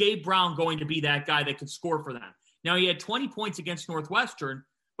 Is Gabe Brown going to be that guy that could score for them? Now, he had 20 points against Northwestern,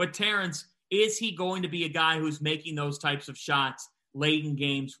 but Terrence, is he going to be a guy who's making those types of shots late in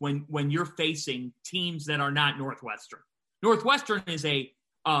games when you're facing teams that are not Northwestern? Northwestern is a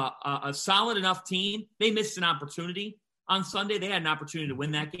solid enough team. They missed an opportunity on Sunday. They had an opportunity to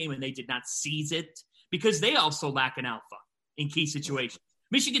win that game, and they did not seize it because they also lack an alpha in key situations.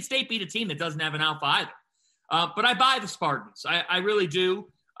 Michigan State beat a team that doesn't have an alpha either. But I buy the Spartans. I really do.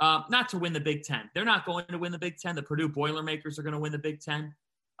 Not to win the Big Ten. They're not going to win the Big Ten. The Purdue Boilermakers are going to win the Big Ten.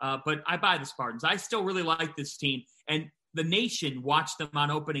 But I buy the Spartans. I still really like this team. And the nation watched them on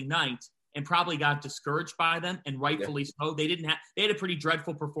opening night and probably got discouraged by them, and rightfully so. They had a pretty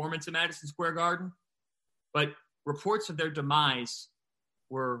dreadful performance in Madison Square Garden. But reports of their demise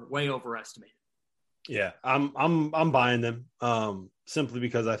were way overestimated. Yeah, I'm buying them simply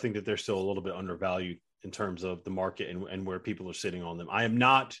because I think that they're still a little bit undervalued in terms of the market and where people are sitting on them. I am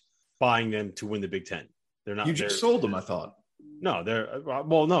not buying them to win the Big Ten. They're not. You just sold them, I thought. No,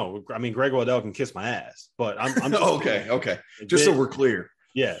 no. I mean, Greg Waddell can kiss my ass, but I'm just okay. Just so we're clear.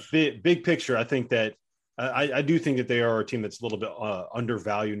 Yeah, big picture. I think that I do think that they are a team that's a little bit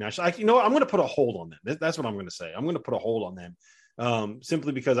undervalued nationally. I'm going to put a hold on them. That's what I'm going to say. I'm going to put a hold on them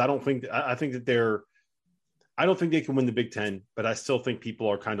simply because I think that I don't think they can win the Big Ten, but I still think people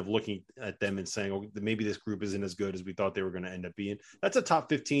are kind of looking at them and saying, oh, maybe this group isn't as good as we thought they were going to end up being. That's a top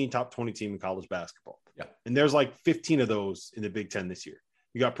 15, top 20 team in college basketball. Yeah. And there's like 15 of those in the Big Ten this year.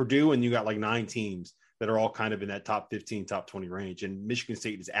 You got Purdue and you got like 9 teams that are all kind of in that top 15, top 20 range. And Michigan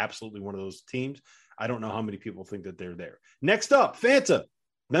State is absolutely one of those teams. I don't know how many people think that they're there. Next up, Fanta,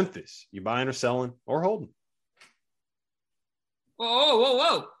 Memphis. You buying or selling or holding?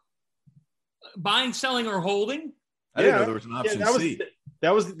 Whoa. Buying, selling, or holding? I didn't know there was an option C.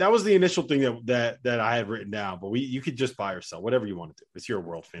 That was the initial thing that I had written down, but you could just buy or sell, whatever you want to do. It's your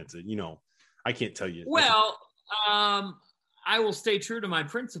world, Fanta. You know, I can't tell you. Well, I will stay true to my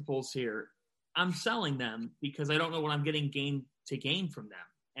principles here. I'm selling them because I don't know what I'm getting game to game from them.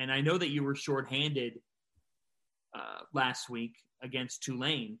 And I know that you were shorthanded last week against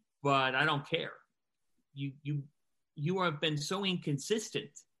Tulane, but I don't care. You have been so inconsistent.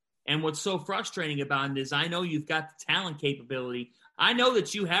 And what's so frustrating about it is I know you've got the talent capability. I know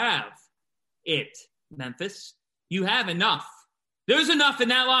that you have it, Memphis. You have enough. There's enough in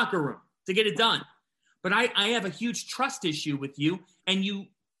that locker room to get it done. But I have a huge trust issue with you, and you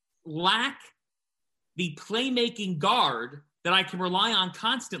lack the playmaking guard that I can rely on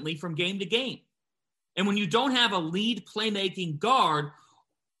constantly from game to game. And when you don't have a lead playmaking guard,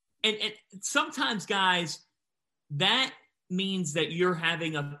 and sometimes, guys, that means that you're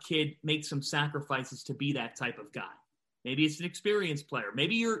having a kid make some sacrifices to be that type of guy. Maybe it's an experienced player.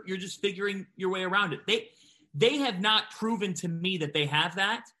 Maybe you're just figuring your way around it. They have not proven to me that they have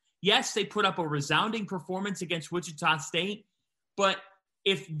that. Yes, they put up a resounding performance against Wichita State, but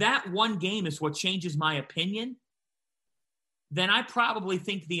if that one game is what changes my opinion, then I probably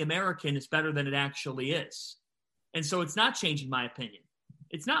think the American is better than it actually is. And so it's not changing my opinion.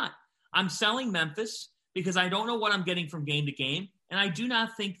 It's not. I'm selling Memphis because I don't know what I'm getting from game to game, and I do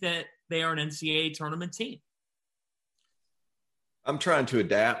not think that they are an NCAA tournament team. I'm trying to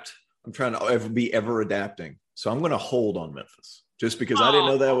adapt. I'm trying to be ever adapting. So I'm going to hold on Memphis just because I didn't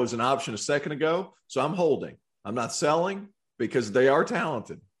know that was an option a second ago. So I'm holding. I'm not selling because they are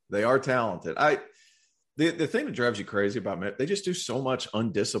talented. They are talented. The thing that drives you crazy about Memphis, they just do so much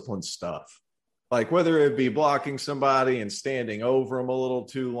undisciplined stuff. Like whether it be blocking somebody and standing over them a little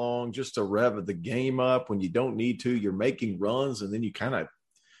too long just to rev the game up when you don't need to. You're making runs and then you kind of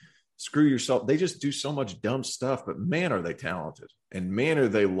screw yourself. They just do so much dumb stuff, but man, are they talented, and man, are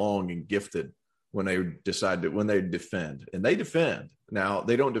they long and gifted when they decide when they defend. And they defend. Now,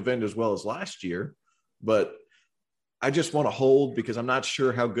 they don't defend as well as last year, but I just want to hold because I'm not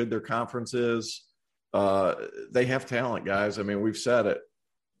sure how good their conference is. They have talent, guys. I mean, we've said it.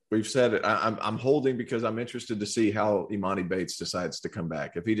 I'm holding because I'm interested to see how Imani Bates decides to come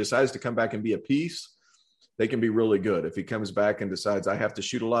back. If he decides to come back and be a piece, they can be really good. If he comes back and decides I have to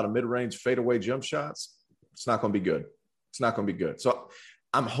shoot a lot of mid-range fadeaway jump shots, it's not going to be good. It's not going to be good. So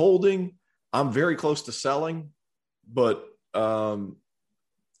I'm holding. I'm very close to selling, but that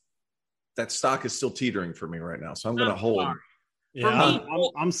stock is still teetering for me right now. So I'm going to hold. Yeah,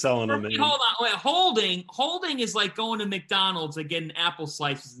 I'm selling them. Hold on. Wait, holding is like going to McDonald's and getting apple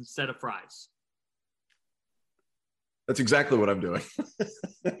slices instead of fries. That's exactly what I'm doing.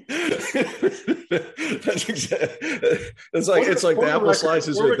 It's like the apple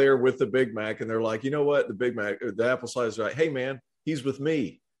slices are there with the Big Mac, and they're like, you know what? The apple slices are like, hey man, he's with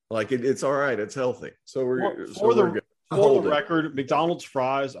me. Like it's all right. It's healthy. So we're good. For the record, McDonald's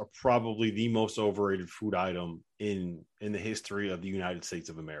fries are probably the most overrated food item in the history of the United States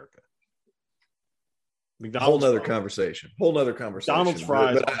of America. Whole nother conversation. McDonald's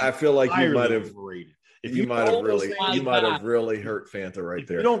fries, but I feel like you might have overrated. You might have really hurt Fanta right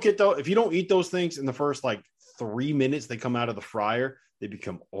there. If you don't eat those things in the first like 3 minutes, they come out of the fryer. They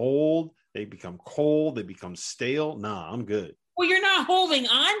become old. They become cold. They become stale. Nah, I'm good. Well, you're not holding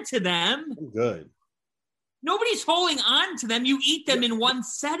on to them. I'm good. Nobody's holding on to them. You eat them in one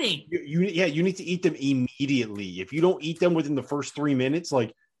setting. You need to eat them immediately. If you don't eat them within the first 3 minutes,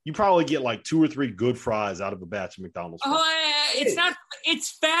 like you probably get like 2 or 3 good fries out of a batch of McDonald's fries.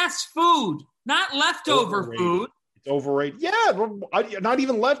 It's fast food, not leftover food. It's overrated. Yeah, not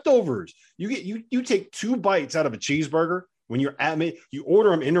even leftovers. You take 2 bites out of a cheeseburger when you're you order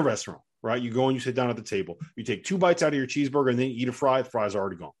them in a restaurant, right? You go and you sit down at the table. You take 2 bites out of your cheeseburger and then you eat a fry. The fries are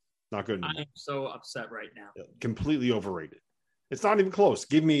already gone. Not good enough. I am so upset right now. Yeah, completely overrated. It's not even close.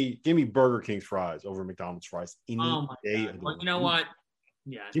 Give me Burger King's fries over McDonald's fries any day of the week. You know what?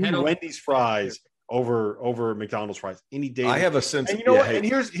 Yeah. Give me Wendy's fries over McDonald's fries any day. I have a sense. And you know what? And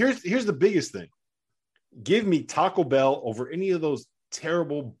here's the biggest thing. Give me Taco Bell over any of those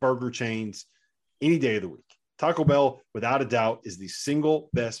terrible burger chains any day of the week. Taco Bell, without a doubt, is the single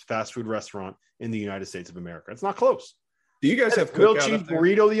best fast food restaurant in the United States of America. It's not close. Do you guys have grilled cheese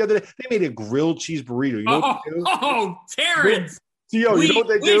burrito the other day? They made a grilled cheese burrito. You know what they do? Oh, Terrence. Theo, you know what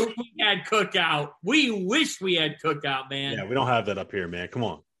they do? We had cookout. We wish we had cookout, man. Yeah, we don't have that up here, man. Come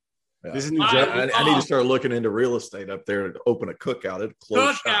on. Yeah. This is New Jersey. I need to start looking into real estate up there and open a cookout.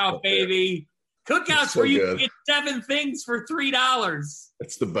 Cookout, baby. Cookouts so where you good. can get 7 things for $3.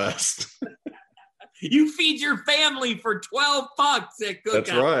 It's the best. You feed your family for $12 at Cookout.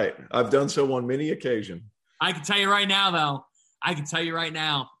 That's right. I've done so on many occasions. I can tell you right now, though.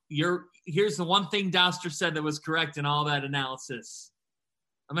 Here's the one thing Doster said that was correct in all that analysis.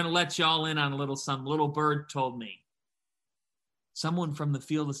 I'm going to let y'all in on a little something. Little Bird told me. Someone from the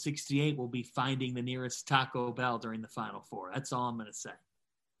field of 68 will be finding the nearest Taco Bell during the Final Four. That's all I'm going to say.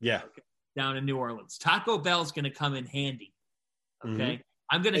 Yeah. Okay. Down in New Orleans. Taco Bell's going to come in handy. Okay. Mm-hmm.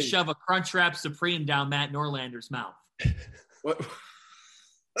 I'm going to shove a Crunchwrap Supreme down Matt Norlander's mouth. What?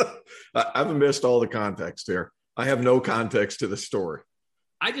 I've missed all the context here. I have no context to the story.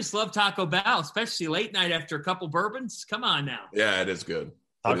 I just love Taco Bell, especially late night after a couple bourbons. Come on now. Yeah, it is good.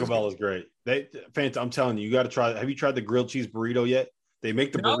 Taco Bell is great. I'm telling you, you got to try. Have you tried the grilled cheese burrito yet? They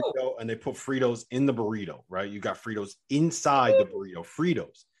make the burrito and they put Fritos in the burrito, right? You got Fritos inside the burrito.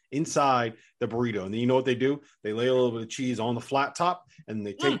 Fritos inside the burrito. And then you know what they do? They lay a little bit of cheese on the flat top and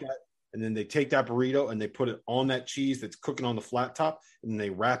they take that and then they take that burrito and they put it on that cheese that's cooking on the flat top and then they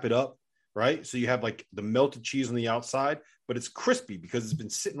wrap it up, right? So you have like the melted cheese on the outside, but it's crispy because it's been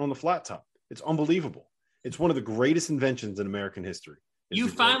sitting on the flat top. It's unbelievable. It's one of the greatest inventions in American history. You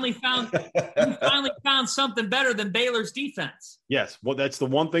finally found something better than Baylor's defense. Yes. Well, that's the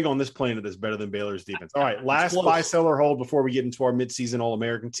one thing on this planet that's better than Baylor's defense. All right. Last buy, sell, or hold before we get into our midseason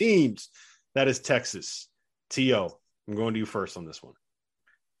All-American teams. That is Texas. T.O., I'm going to you first on this one.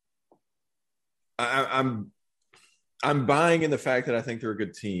 I'm buying in the fact that I think they're a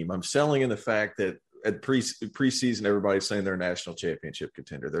good team. I'm selling in the fact that at preseason, everybody's saying they're a national championship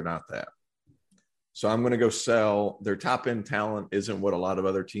contender. They're not that. So I'm going to go sell. Their top end talent isn't what a lot of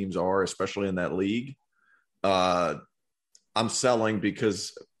other teams are, especially in that league. I'm selling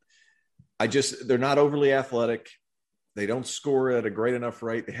because they're not overly athletic. They don't score at a great enough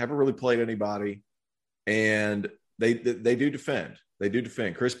rate. They haven't really played anybody, and they do defend. They do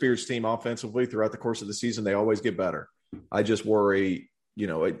defend. Chris Beard's team offensively throughout the course of the season, they always get better. I just worry,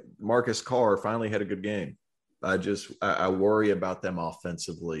 Marcus Carr finally had a good game. I worry about them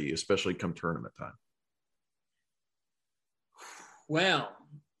offensively, especially come tournament time. Well,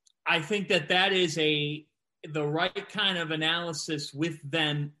 I think that is the right kind of analysis with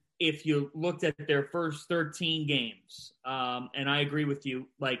them if you looked at their first 13 games. And I agree with you.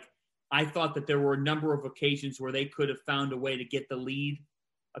 Like, I thought that there were a number of occasions where they could have found a way to get the lead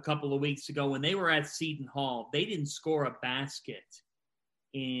a couple of weeks ago. When they were at Seton Hall, they didn't score a basket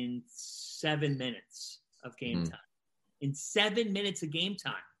in 7 minutes of game time. In 7 minutes of game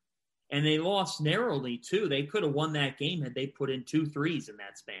time. And they lost narrowly, too. They could have won that game had they put in 2 threes in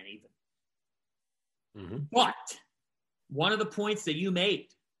that span even. Mm-hmm. But one of the points that you made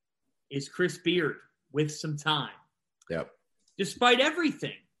is Chris Beard with some time. Yep. Despite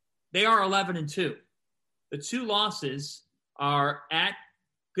everything, they are 11-2. The 2 losses are at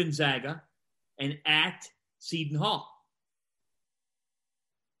Gonzaga and at Seton Hall.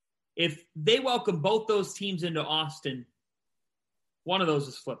 If they welcome both those teams into Austin, one of those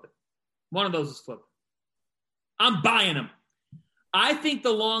is flipping. I'm buying them. I think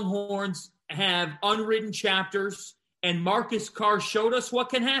the Longhorns have unwritten chapters, and Marcus Carr showed us what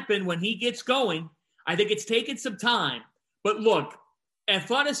can happen when he gets going. I think it's taken some time. But look,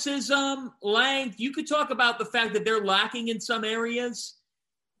 athleticism, length, you could talk about the fact that they're lacking in some areas.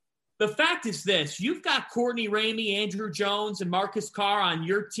 The fact is this, you've got Courtney Ramey, Andrew Jones, and Marcus Carr on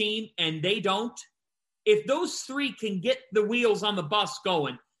your team, and they don't. If those 3 can get the wheels on the bus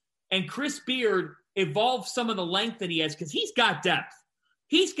going, and Chris Beard evolves some of the length that he has, because he's got depth.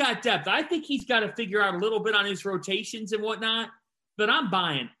 I think he's got to figure out a little bit on his rotations and whatnot, but I'm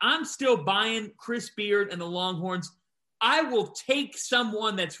buying. I'm still buying Chris Beard and the Longhorns. I will take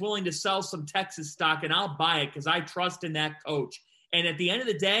someone that's willing to sell some Texas stock, and I'll buy it because I trust in that coach. And at the end of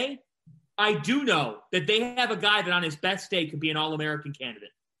the day, I do know that they have a guy that on his best day could be an All-American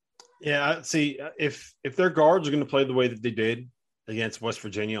candidate. Yeah, see, if their guards are going to play the way that they did against West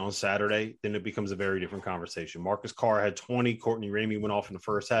Virginia on Saturday, then it becomes a very different conversation. Marcus Carr had 20. Courtney Ramey went off in the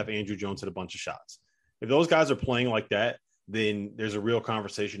first half. Andrew Jones had a bunch of shots. If those guys are playing like that, then there's a real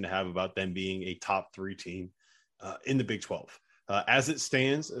conversation to have about them being a top 3 team in the Big 12. As it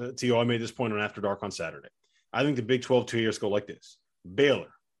stands, T.O., I made this point on After Dark on Saturday. I think the Big 12 2 years go like this.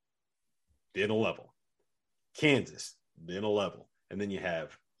 Baylor, then a level. Kansas, then a level. And then you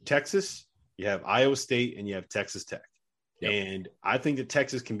have Texas, you have Iowa State, and you have Texas Tech. Yep. And I think that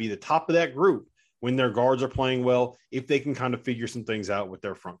Texas can be the top of that group when their guards are playing well, if they can kind of figure some things out with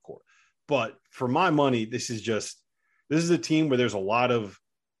their front court. But for my money, this is a team where there's a lot of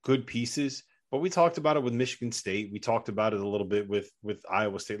good pieces, but we talked about it with Michigan State. We talked about it a little bit with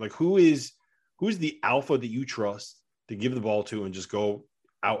Iowa State. Like, who's the alpha that you trust to give the ball to and just go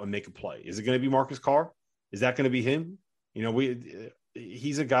out and make a play? Is it going to be Marcus Carr? Is that going to be him?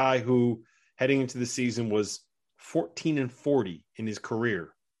 He's a guy who heading into the season was 14-40 in his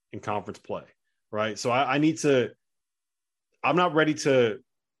career in conference play, right? So I'm not ready to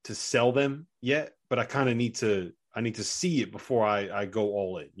sell them yet, but I kind of need to see it before I go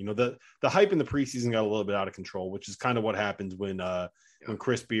all in. The hype in the preseason got a little bit out of control, which is kind of what happens when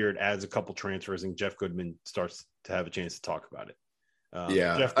Chris Beard adds a couple transfers and Jeff Goodman starts to have a chance to talk about it.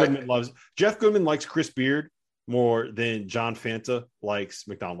 Jeff Goodman likes Chris Beard more than John Fanta likes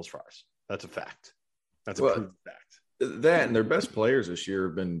McDonald's fries. That's a fact. That's a proven fact. That and their best players this year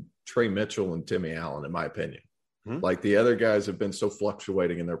have been Trey Mitchell and Timmy Allen, in my opinion. Mm-hmm. Like, the other guys have been so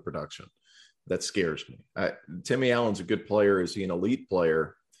fluctuating in their production. That scares me. Timmy Allen's a good player. Is he an elite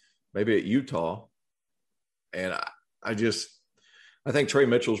player? Maybe at Utah. And I think Trey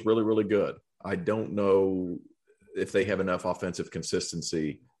Mitchell's really, really good. I don't know if they have enough offensive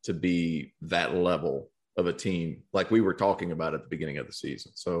consistency to be that level of a team like we were talking about at the beginning of the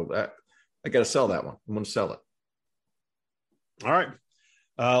season. So I got to sell that one. I'm going to sell it. All right.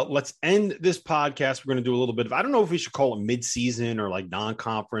 Let's end this podcast. We're going to do a little bit of, I don't know if we should call it mid-season or like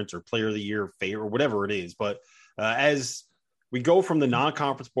non-conference or player of the year, fair, or whatever it is. But as we go from the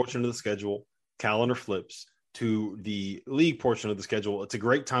non-conference portion of the schedule, calendar flips, to the league portion of the schedule, it's a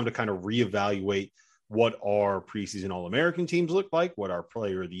great time to kind of reevaluate what our preseason All-American teams look like, what our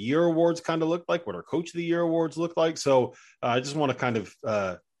player of the year awards kind of look like, what our coach of the year awards look like. So I just want to kind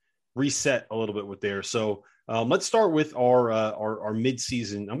of reset a little bit with there. So let's start with our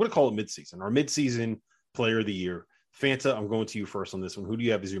mid-season. I'm going to call it mid-season, our mid-season player of the year. Fanta, I'm going to you first on this one. Who do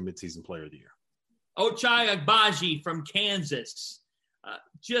you have as your mid-season player of the year? Ochai Agbaji from Kansas.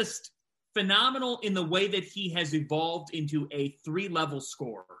 Just phenomenal in the way that he has evolved into a 3-level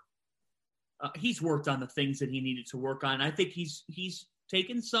scorer. He's worked on the things that he needed to work on. I think he's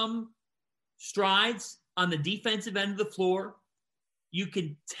taken some strides on the defensive end of the floor. You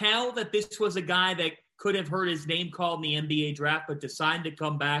can tell that this was a guy that could have heard his name called in the NBA draft, but decided to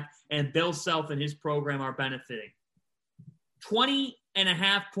come back, and Bill Self and his program are benefiting.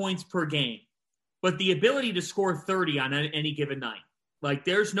 20.5 points per game, but the ability to score 30 on any given night. Like,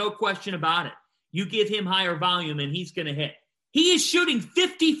 there's no question about it. You give him higher volume and he's going to hit. He is shooting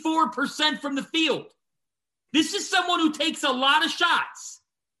 54% from the field. This is someone who takes a lot of shots,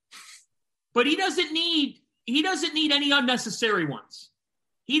 but he doesn't need any unnecessary ones.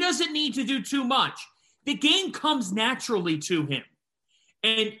 He doesn't need to do too much. The game comes naturally to him.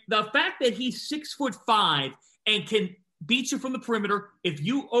 And the fact that he's 6'5" and can beat you from the perimeter, if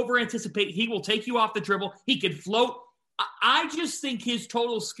you over-anticipate, he will take you off the dribble. He can float. I just think his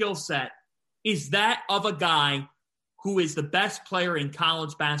total skill set is that of a guy who is the best player in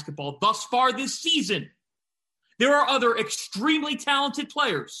college basketball thus far this season. There are other extremely talented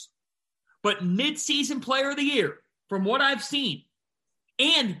players, but mid-season player of the year, from what I've seen,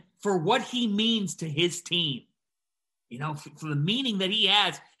 and for what he means to his team, for the meaning that he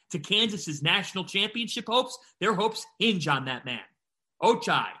has to Kansas's national championship hopes, their hopes hinge on that man.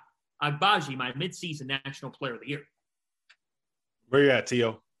 Ochai Agbaji, my mid-season national player of the year. Where you at,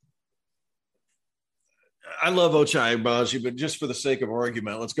 Tio? I love Ochai Agbaji, but just for the sake of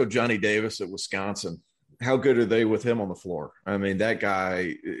argument, let's go Johnny Davis at Wisconsin. How good are they with him on the floor? I mean, that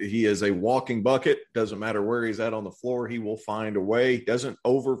guy, he is a walking bucket. Doesn't matter where he's at on the floor. He will find a way. Does it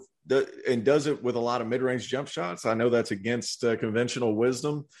with a lot of mid-range jump shots. I know that's against conventional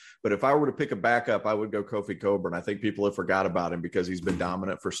wisdom, but if I were to pick a backup, I would go Kofi Coburn. I think people have forgot about him because he's been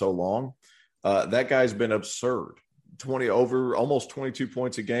dominant for so long. That guy's been absurd. Almost 22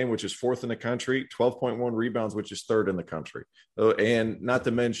 points a game, which is 4th in the country, 12.1 rebounds, which is 3rd in the country. And not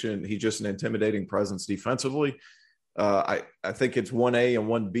to mention, he's just an intimidating presence defensively. I think it's 1A and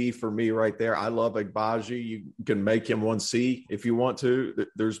 1B for me right there. I love Agbaji. You can make him 1C if you want to.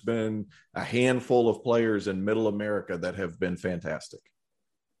 There's been a handful of players in middle America that have been fantastic.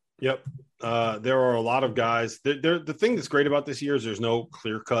 Yep. There are a lot of guys. The thing that's great about this year is there's no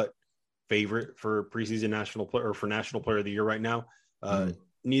clear-cut favorite for preseason national player or for national player of the year right now.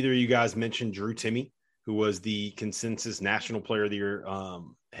 Neither of you guys mentioned Drew Timme, who was the consensus national player of the year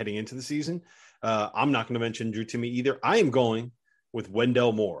heading into the season. I'm not going to mention Drew Timme either. I am going with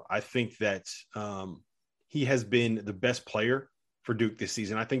Wendell Moore. I think that he has been the best player for Duke this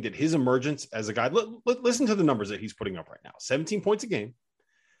season. I think that his emergence as a guy, listen to the numbers that he's putting up right now. 17 points a game,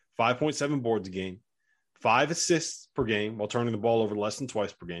 5.7 boards a game, 5 assists per game while turning the ball over less than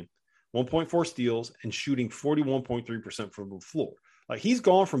twice per game, 1.4 steals, and shooting 41.3% from the floor. Like, he's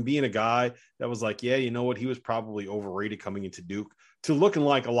gone from being a guy that was like, yeah, you know what, he was probably overrated coming into Duke, to looking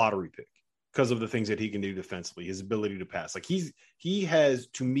like a lottery pick because of the things that he can do defensively, his ability to pass. Like, he has,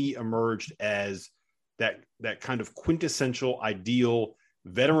 to me, emerged as that kind of quintessential, ideal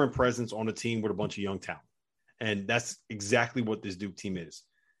veteran presence on a team with a bunch of young talent. And that's exactly what this Duke team is.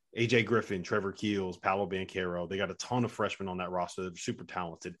 AJ Griffin, Trevor Keels, Paolo Banchero. They got a ton of freshmen on that roster that are super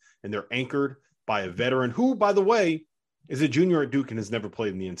talented, and they're anchored by a veteran who, by the way, is a junior at Duke and has never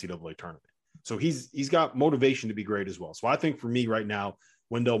played in the NCAA tournament. So he's got motivation to be great as well. So I think for me right now,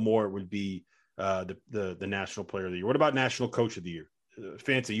 Wendell Moore would be the National Player of the Year. What about National Coach of the Year?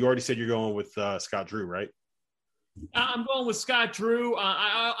 Fancy, you already said you're going with Scott Drew, right? I'm going with Scott Drew.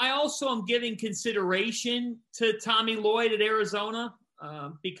 I also am giving consideration to Tommy Lloyd at Arizona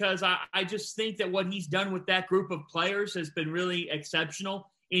because I just think that what he's done with that group of players has been really exceptional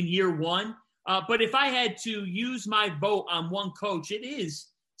in year one. But if I had to use my vote on one coach, it is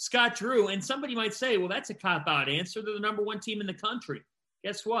Scott Drew. And somebody might say, well, that's a cop-out answer. They're the number one team in the country.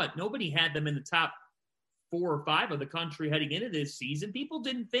 Guess what? Nobody had them in the top 4 or 5 of the country heading into this season. People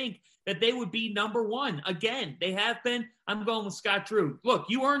didn't think that they would be number one. Again, they have been. I'm going with Scott Drew. Look,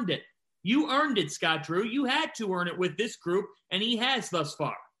 you earned it. You earned it, Scott Drew. You had to earn it with this group, and he has thus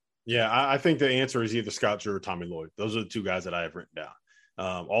far. Yeah, I think the answer is either Scott Drew or Tommy Lloyd. Those are the two guys that I have written down.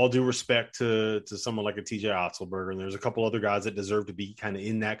 All due respect to someone like a TJ Otzelberger, and there's a couple other guys that deserve to be kind of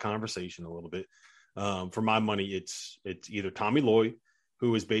in that conversation a little bit. For my money, it's either Tommy Lloyd,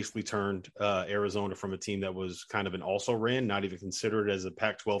 who has basically turned Arizona from a team that was kind of an also-ran, not even considered as a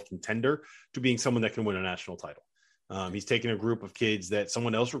Pac-12 contender, to being someone that can win a national title. He's taken a group of kids that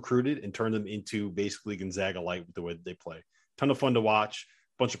someone else recruited and turned them into basically Gonzaga light with the way that they play. Ton of fun to watch.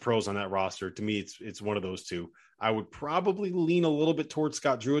 Bunch of pros on that roster. To me, it's one of those two. I would probably lean a little bit towards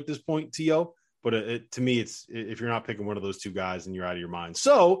Scott Drew at this point, T.O., but to me, it's if you're not picking one of those two guys, then you're out of your mind.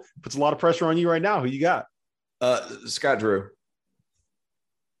 So puts a lot of pressure on you right now. Who you got? Scott Drew.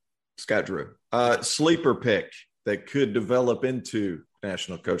 Sleeper pick that could develop into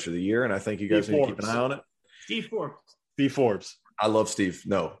National Coach of the Year, and I think you guys need to keep an eye on it. Steve Forbes. I love Steve.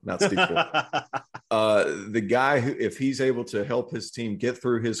 No, not Steve Forbes. The guy who, if he's able to help his team get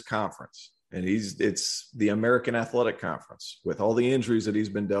through his conference, and it's the American Athletic Conference with all the injuries that he's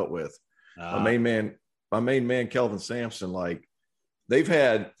been dealt with. My main man, Kelvin Sampson, like they've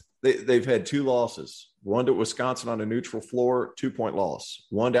had 2 losses. One to Wisconsin on a neutral floor, 2-point loss.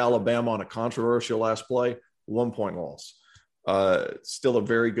 One to Alabama on a controversial last play, 1-point loss. Still a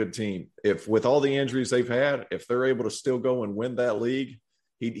very good team. If with all the injuries they've had, if they're able to still go and win that league,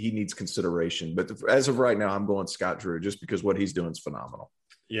 he needs consideration. But as of right now, I'm going Scott Drew just because what he's doing is phenomenal.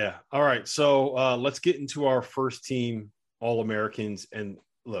 Yeah. All right. So let's get into our first team All-Americans. And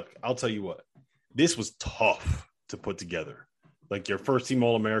look, I'll tell you what, this was tough to put together. Like your first team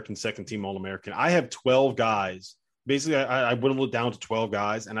All-American, second team All-American. I have 12 guys. Basically, I whittled it down to 12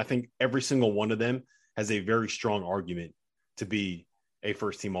 guys, and I think every single one of them has a very strong argument to be a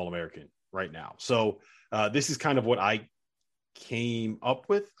first team All-American right now. So this is kind of what I came up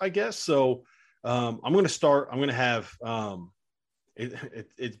with, I guess. So I'm going to start. I'm going to have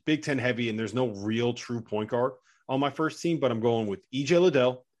it's Big Ten heavy, and there's no real true point guard on my first team, but I'm going with E.J.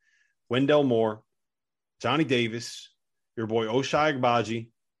 Liddell, Wendell Moore, Johnny Davis, your boy Ochai Agbaji,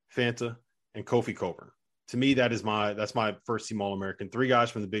 Fanta, and Kofi Cockburn. To me, that's my first team All-American. 3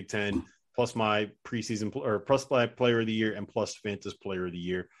 guys from the Big Ten, plus my preseason or plus my player of the year, and plus Fanta's player of the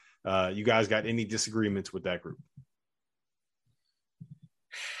year. You guys got any disagreements with that group?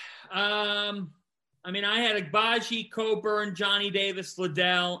 I had Agbaji, Cockburn, Johnny Davis,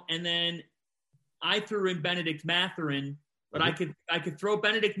 Liddell, and then I threw in Benedict Mathurin, but I could throw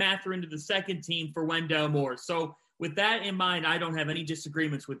Benedict Mathurin to the second team for Wendell Moore. So with that in mind, I don't have any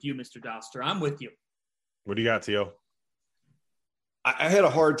disagreements with you, Mr. Doster. I'm with you. What do you got, T.O.? I had a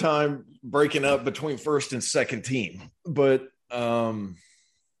hard time breaking up between first and second team, but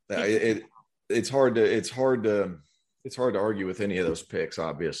it's hard to argue with any of those picks.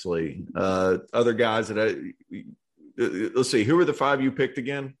 Obviously, other guys that let's see, who were the 5 you picked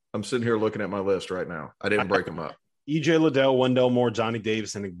again? I'm sitting here looking at my list right now. I didn't break them up. E.J. Liddell, Wendell Moore, Johnny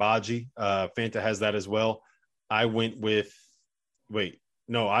Davis, and Agbaji. Fanta has that as well. I went with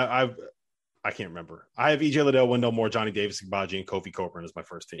I can't remember. I have E.J. Liddell, Wendell Moore, Johnny Davis, Agbaji, and Kofi Cockburn as my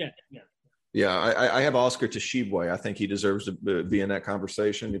first team. Yeah. I have Oscar Tshiebwe. I think he deserves to be in that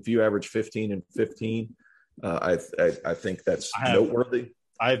conversation. If you average 15 and 15, I think that's noteworthy.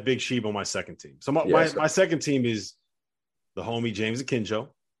 I have Big Sheeb on my second team. So my second team is the homie James Akinjo,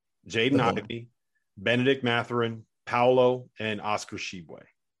 Jaden Ivey, Benedict Mathurin, Paolo, and Oscar Tshiebwe.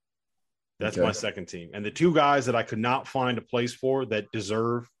 That's my second team. And the two guys that I could not find a place for that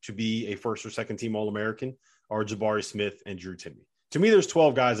deserve to be a first or second team All-American are Jabari Smith and Drew Timme. To me, there's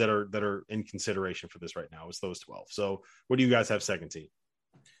 12 guys that are in consideration for this right now. It's those 12. So what do you guys have second team?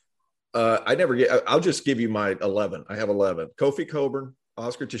 I'll just give you my 11. I have 11. Kofi Cockburn,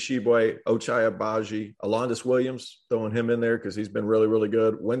 Oscar Tshiebwe, Ochai Agbaji, Alondes Williams, throwing him in there because he's been really, really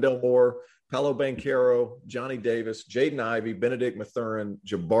good. Wendell Moore, Paolo Banchero, Johnny Davis, Jaden Ivey, Benedict Mathurin,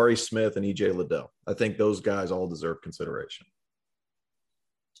 Jabari Smith, and EJ Liddell. I think those guys all deserve consideration.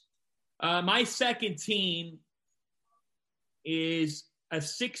 My second team is a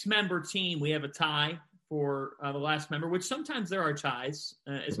 6-member team. We have a tie for the last member, which sometimes there are ties,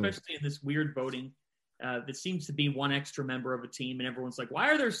 especially in this weird voting. There seems to be one extra member of a team, and everyone's like, why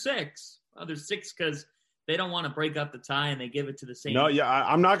are there 6? Well, there's 6 because they don't want to break up the tie and they give it to the same. No,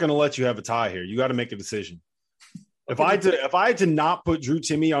 I'm not going to let you have a tie here. You got to make a decision. If I had to not put Drew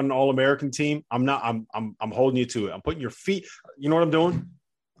Timme on an All-American team, I'm holding you to it. I'm putting your feet. You know what I'm doing?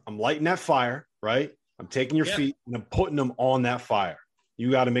 I'm lighting that fire, right? I'm taking your feet and I'm putting them on that fire. You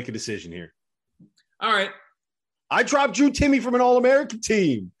got to make a decision here. All right. I dropped Drew Timme from an All-American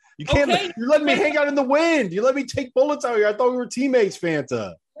team. You can't. Okay. You're letting me hang out in the wind. You let me take bullets out here. I thought we were teammates,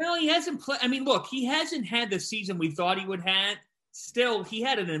 Fanta. Well, he hasn't played. I mean, look, he hasn't had the season we thought he would have. Still, he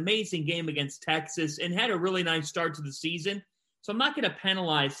had an amazing game against Texas and had a really nice start to the season. So I'm not going to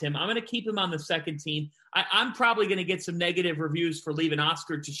penalize him. I'm going to keep him on the second team. I'm probably going to get some negative reviews for leaving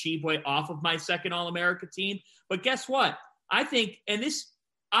Oscar Tshiebwe off of my second All-America team. But guess what? I think, and this,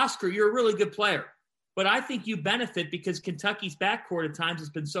 Oscar, you're a really good player. But I think you benefit because Kentucky's backcourt at times has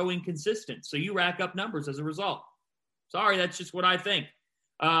been so inconsistent. So you rack up numbers as a result. Sorry, that's just what I think.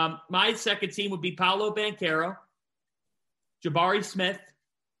 My second team would be Paolo Banchero, Jabari Smith,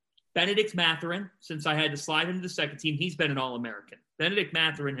 Benedict Mathurin. Since I had to slide him to the second team, he's been an All-American. Benedict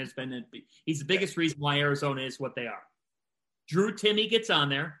Mathurin has been – he's the biggest reason why Arizona is what they are. Drew Timme gets on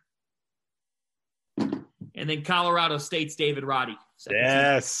there. And then Colorado State's David Roddy.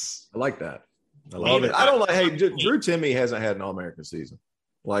 Yes. I like that. I love it. I don't like. Hey, Drew Timme hasn't had an All-American season.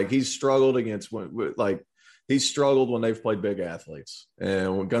 Like he's struggled he's struggled when they've played big athletes,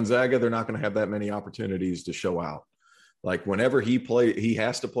 and with Gonzaga, they're not going to have that many opportunities to show out. Like whenever he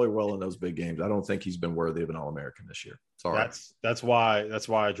has to play well in those big games. I don't think he's been worthy of an All-American this year. Sorry. That's why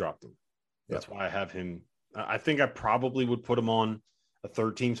I dropped him. That's why I have him. I think I probably would put him on a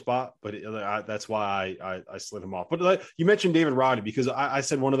third team spot, but that's why I slid him off. But you mentioned David Roddy because I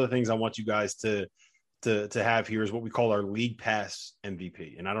said one of the things I want you guys to have here is what we call our League Pass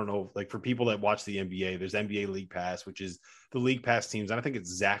MVP. And I don't know, like for people that watch the NBA, there's NBA League Pass, which is the League Pass teams. And I think it's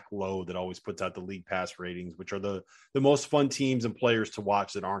Zach Lowe that always puts out the League Pass ratings, which are the most fun teams and players to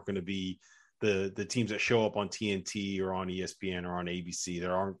watch that aren't going to be the teams that show up on TNT or on ESPN or on ABC.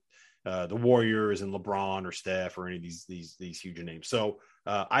 There aren't the Warriors and LeBron or Steph or any of these huge names. So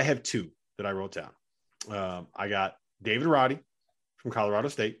I have 2 that I wrote down. I got David Roddy from Colorado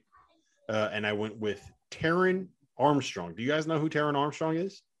State, and I went with Taran Armstrong. Do you guys know who Taran Armstrong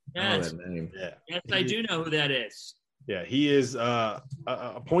is? Yes. Yes, I do know who that is. Yeah, he is a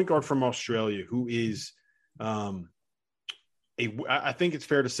point guard from Australia who is I think it's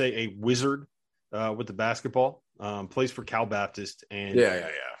fair to say a wizard with the basketball. Plays for Cal Baptist and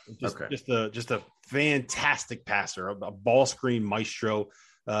just a fantastic passer, a ball screen maestro.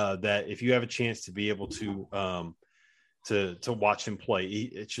 That if you have a chance to be able to watch him play,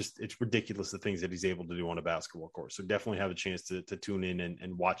 it's ridiculous the things that he's able to do on a basketball court. So definitely have a chance to tune in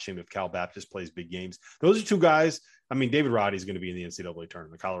and watch him if Cal Baptist plays big games. Those are 2 guys. I mean, David Roddy is going to be in the NCAA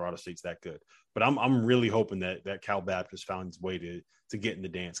tournament. Colorado State's that good, but I'm really hoping that Cal Baptist found his way to get in the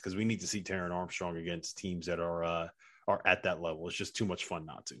dance because we need to see Taran Armstrong against teams that are at that level. It's just too much fun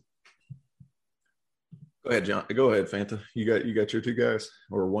not to. Go ahead, John. Go ahead, Fanta. You got your 2 guys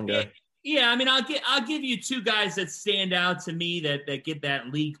or one guy? Yeah, I mean, I'll give you 2 guys that stand out to me that get that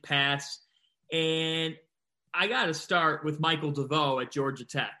league pass, and I got to start with Michael DeVoe at Georgia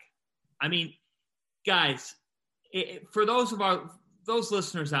Tech. I mean, guys, for those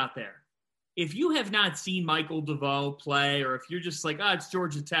listeners out there, if you have not seen Michael DeVoe play, or if you're just like, it's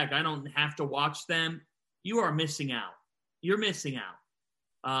Georgia Tech, I don't have to watch them, you are missing out. You're missing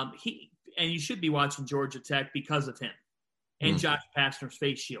out. And you should be watching Georgia Tech because of him and Josh Pastner's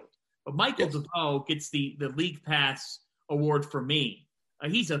face shield. But Michael DeVoe gets the League Pass award for me.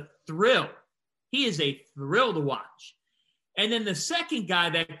 He's a thrill. He is a thrill to watch. And then the second guy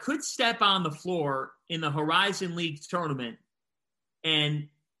that could step on the floor in the Horizon League tournament and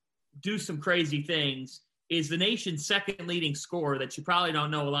do some crazy things is the nation's second leading scorer that you probably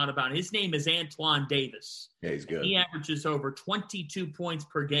don't know a lot about. His name is Antoine Davis. Yeah, he's good. He averages over 22 points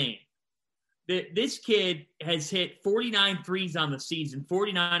per game. This kid has hit 49 threes on the season.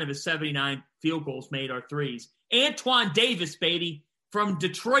 49 of his 79 field goals made are threes. Antoine Davis, baby, from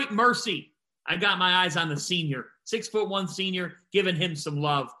Detroit Mercy. I got my eyes on the senior, 6'1" senior, giving him some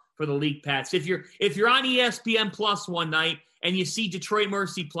love for the league pass. If you're on ESPN Plus one night and you see Detroit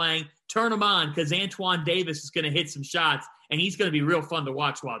Mercy playing, turn them on because Antoine Davis is going to hit some shots, and he's going to be real fun to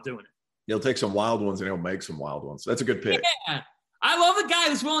watch while doing it. He'll take some wild ones and he'll make some wild ones. That's a good pick. Yeah. I love a guy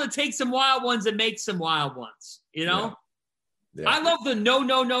who's willing to take some wild ones and make some wild ones, you know? Yeah. I love the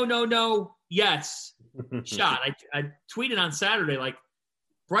no, yes shot. I tweeted on Saturday, like,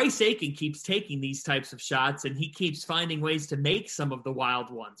 Bryce Aiken keeps taking these types of shots, and he keeps finding ways to make some of the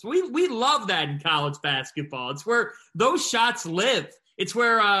wild ones. We love that in college basketball. It's where those shots live. It's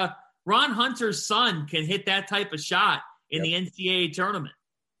where Ron Hunter's son can hit that type of shot in the NCAA tournament.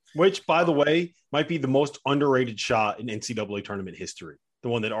 Which, by the way, might be the most underrated shot in NCAA tournament history, the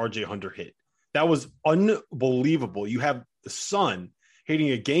one that R.J. Hunter hit. That was unbelievable. You have the son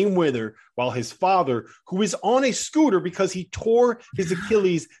hitting a game winner while his father, who is on a scooter because he tore his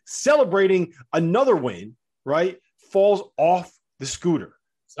Achilles celebrating another win, right, falls off the scooter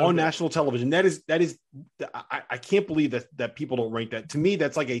on national television. That is I can't believe that people don't rank that. To me,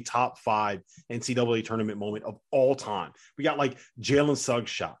 that's like a top 5 NCAA tournament moment of all time. We got like Jalen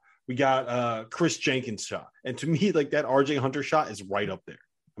Suggs shot. We got Chris Jenkins shot. And to me, like that RJ Hunter shot is right up there.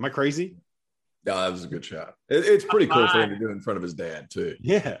 Am I crazy? No, that was a good shot. It's pretty cool for him to do in front of his dad too.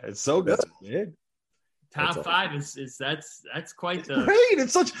 Yeah, it's so good. Man. Top 5 is that's quite the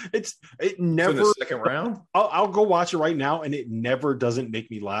great. It never in the second round. I'll go watch it right now, and it never doesn't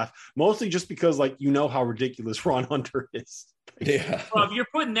make me laugh. Mostly just because, like, you know how ridiculous Ron Hunter is. Yeah. Well, if you're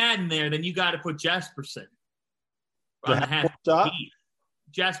putting that in there, then you got to put Jesperson on the half shot.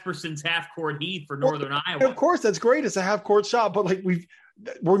 Jesperson's half-court heat for Northern Iowa. Of course, that's great. It's a half-court shot, but like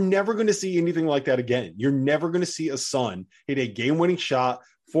we're never going to see anything like that again. You're never going to see a son hit a game-winning shot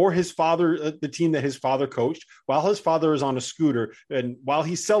for his father, the team that his father coached, while his father is on a scooter, and while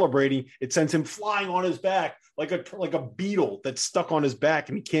he's celebrating, it sends him flying on his back like a beetle that's stuck on his back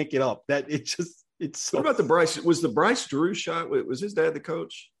and he can't get up. It's so. What about the Bryce? Was the Bryce Drew shot? Was his dad the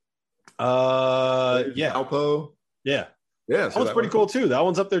coach? Yeah, Alpo. Yeah. Yeah, that one's pretty cool too. That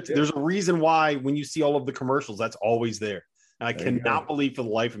one's up there too. Yeah. There's a reason why when you see all of the commercials, that's always there. And I cannot believe for the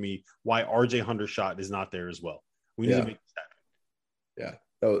life of me why RJ Hunter's shot is not there as well. We need to make this happen.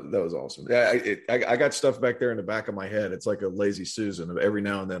 Yeah, that was awesome. Yeah, I got stuff back there in the back of my head. It's like a lazy Susan. Every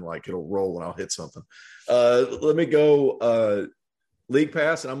now and then, like, it'll roll and I'll hit something. Let me go League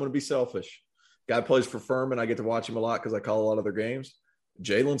Pass, and I'm going to be selfish. Guy plays for Furman. I get to watch him a lot because I call a lot of their games.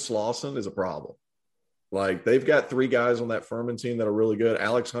 Jalen Slauson is a problem. Like, they've got 3 guys on that Furman team that are really good.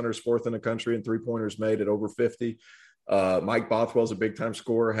 Alex Hunter's 4th in the country in three-pointers made at over 50. Mike Bothwell's a big-time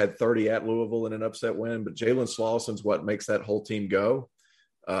scorer, had 30 at Louisville in an upset win. But Jalen Slauson's what makes that whole team go.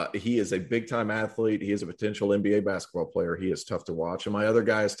 He is a big-time athlete. He is a potential NBA basketball player. He is tough to watch. And my other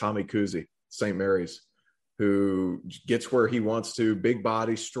guy is Tommy Kuzi, St. Mary's, who gets where he wants to. Big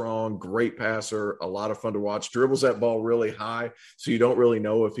body, strong, great passer, a lot of fun to watch. Dribbles that ball really high, so you don't really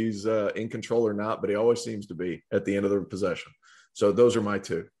know if he's in control or not, but he always seems to be at the end of the possession. So those are my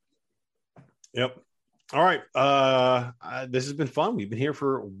 2. Yep. All right. This has been fun. We've been here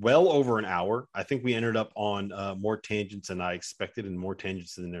for well over an hour. I think we ended up on more tangents than I expected and more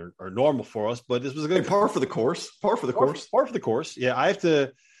tangents than are normal for us, but this was a good par for the course. Par for the course. Yeah, I have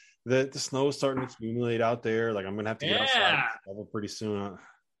to. The snow is starting to accumulate out there. Like, I'm going to have to get outside pretty soon.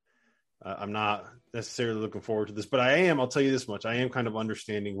 I'm not necessarily looking forward to this, but I'll tell you this much. I am kind of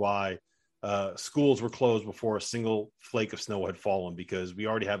understanding why schools were closed before a single flake of snow had fallen, because we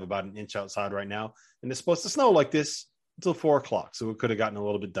already have about an inch outside right now. And it's supposed to snow like this until 4:00. So it could have gotten a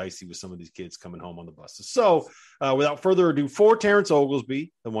little bit dicey with some of these kids coming home on the buses. So without further ado, for Terrence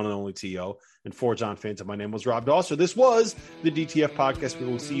Oglesby, the one and only T.O., and for John Fanta, my name was Rob Dawser. This was the DTF Podcast. We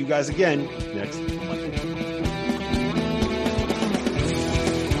will see you guys again next Monday.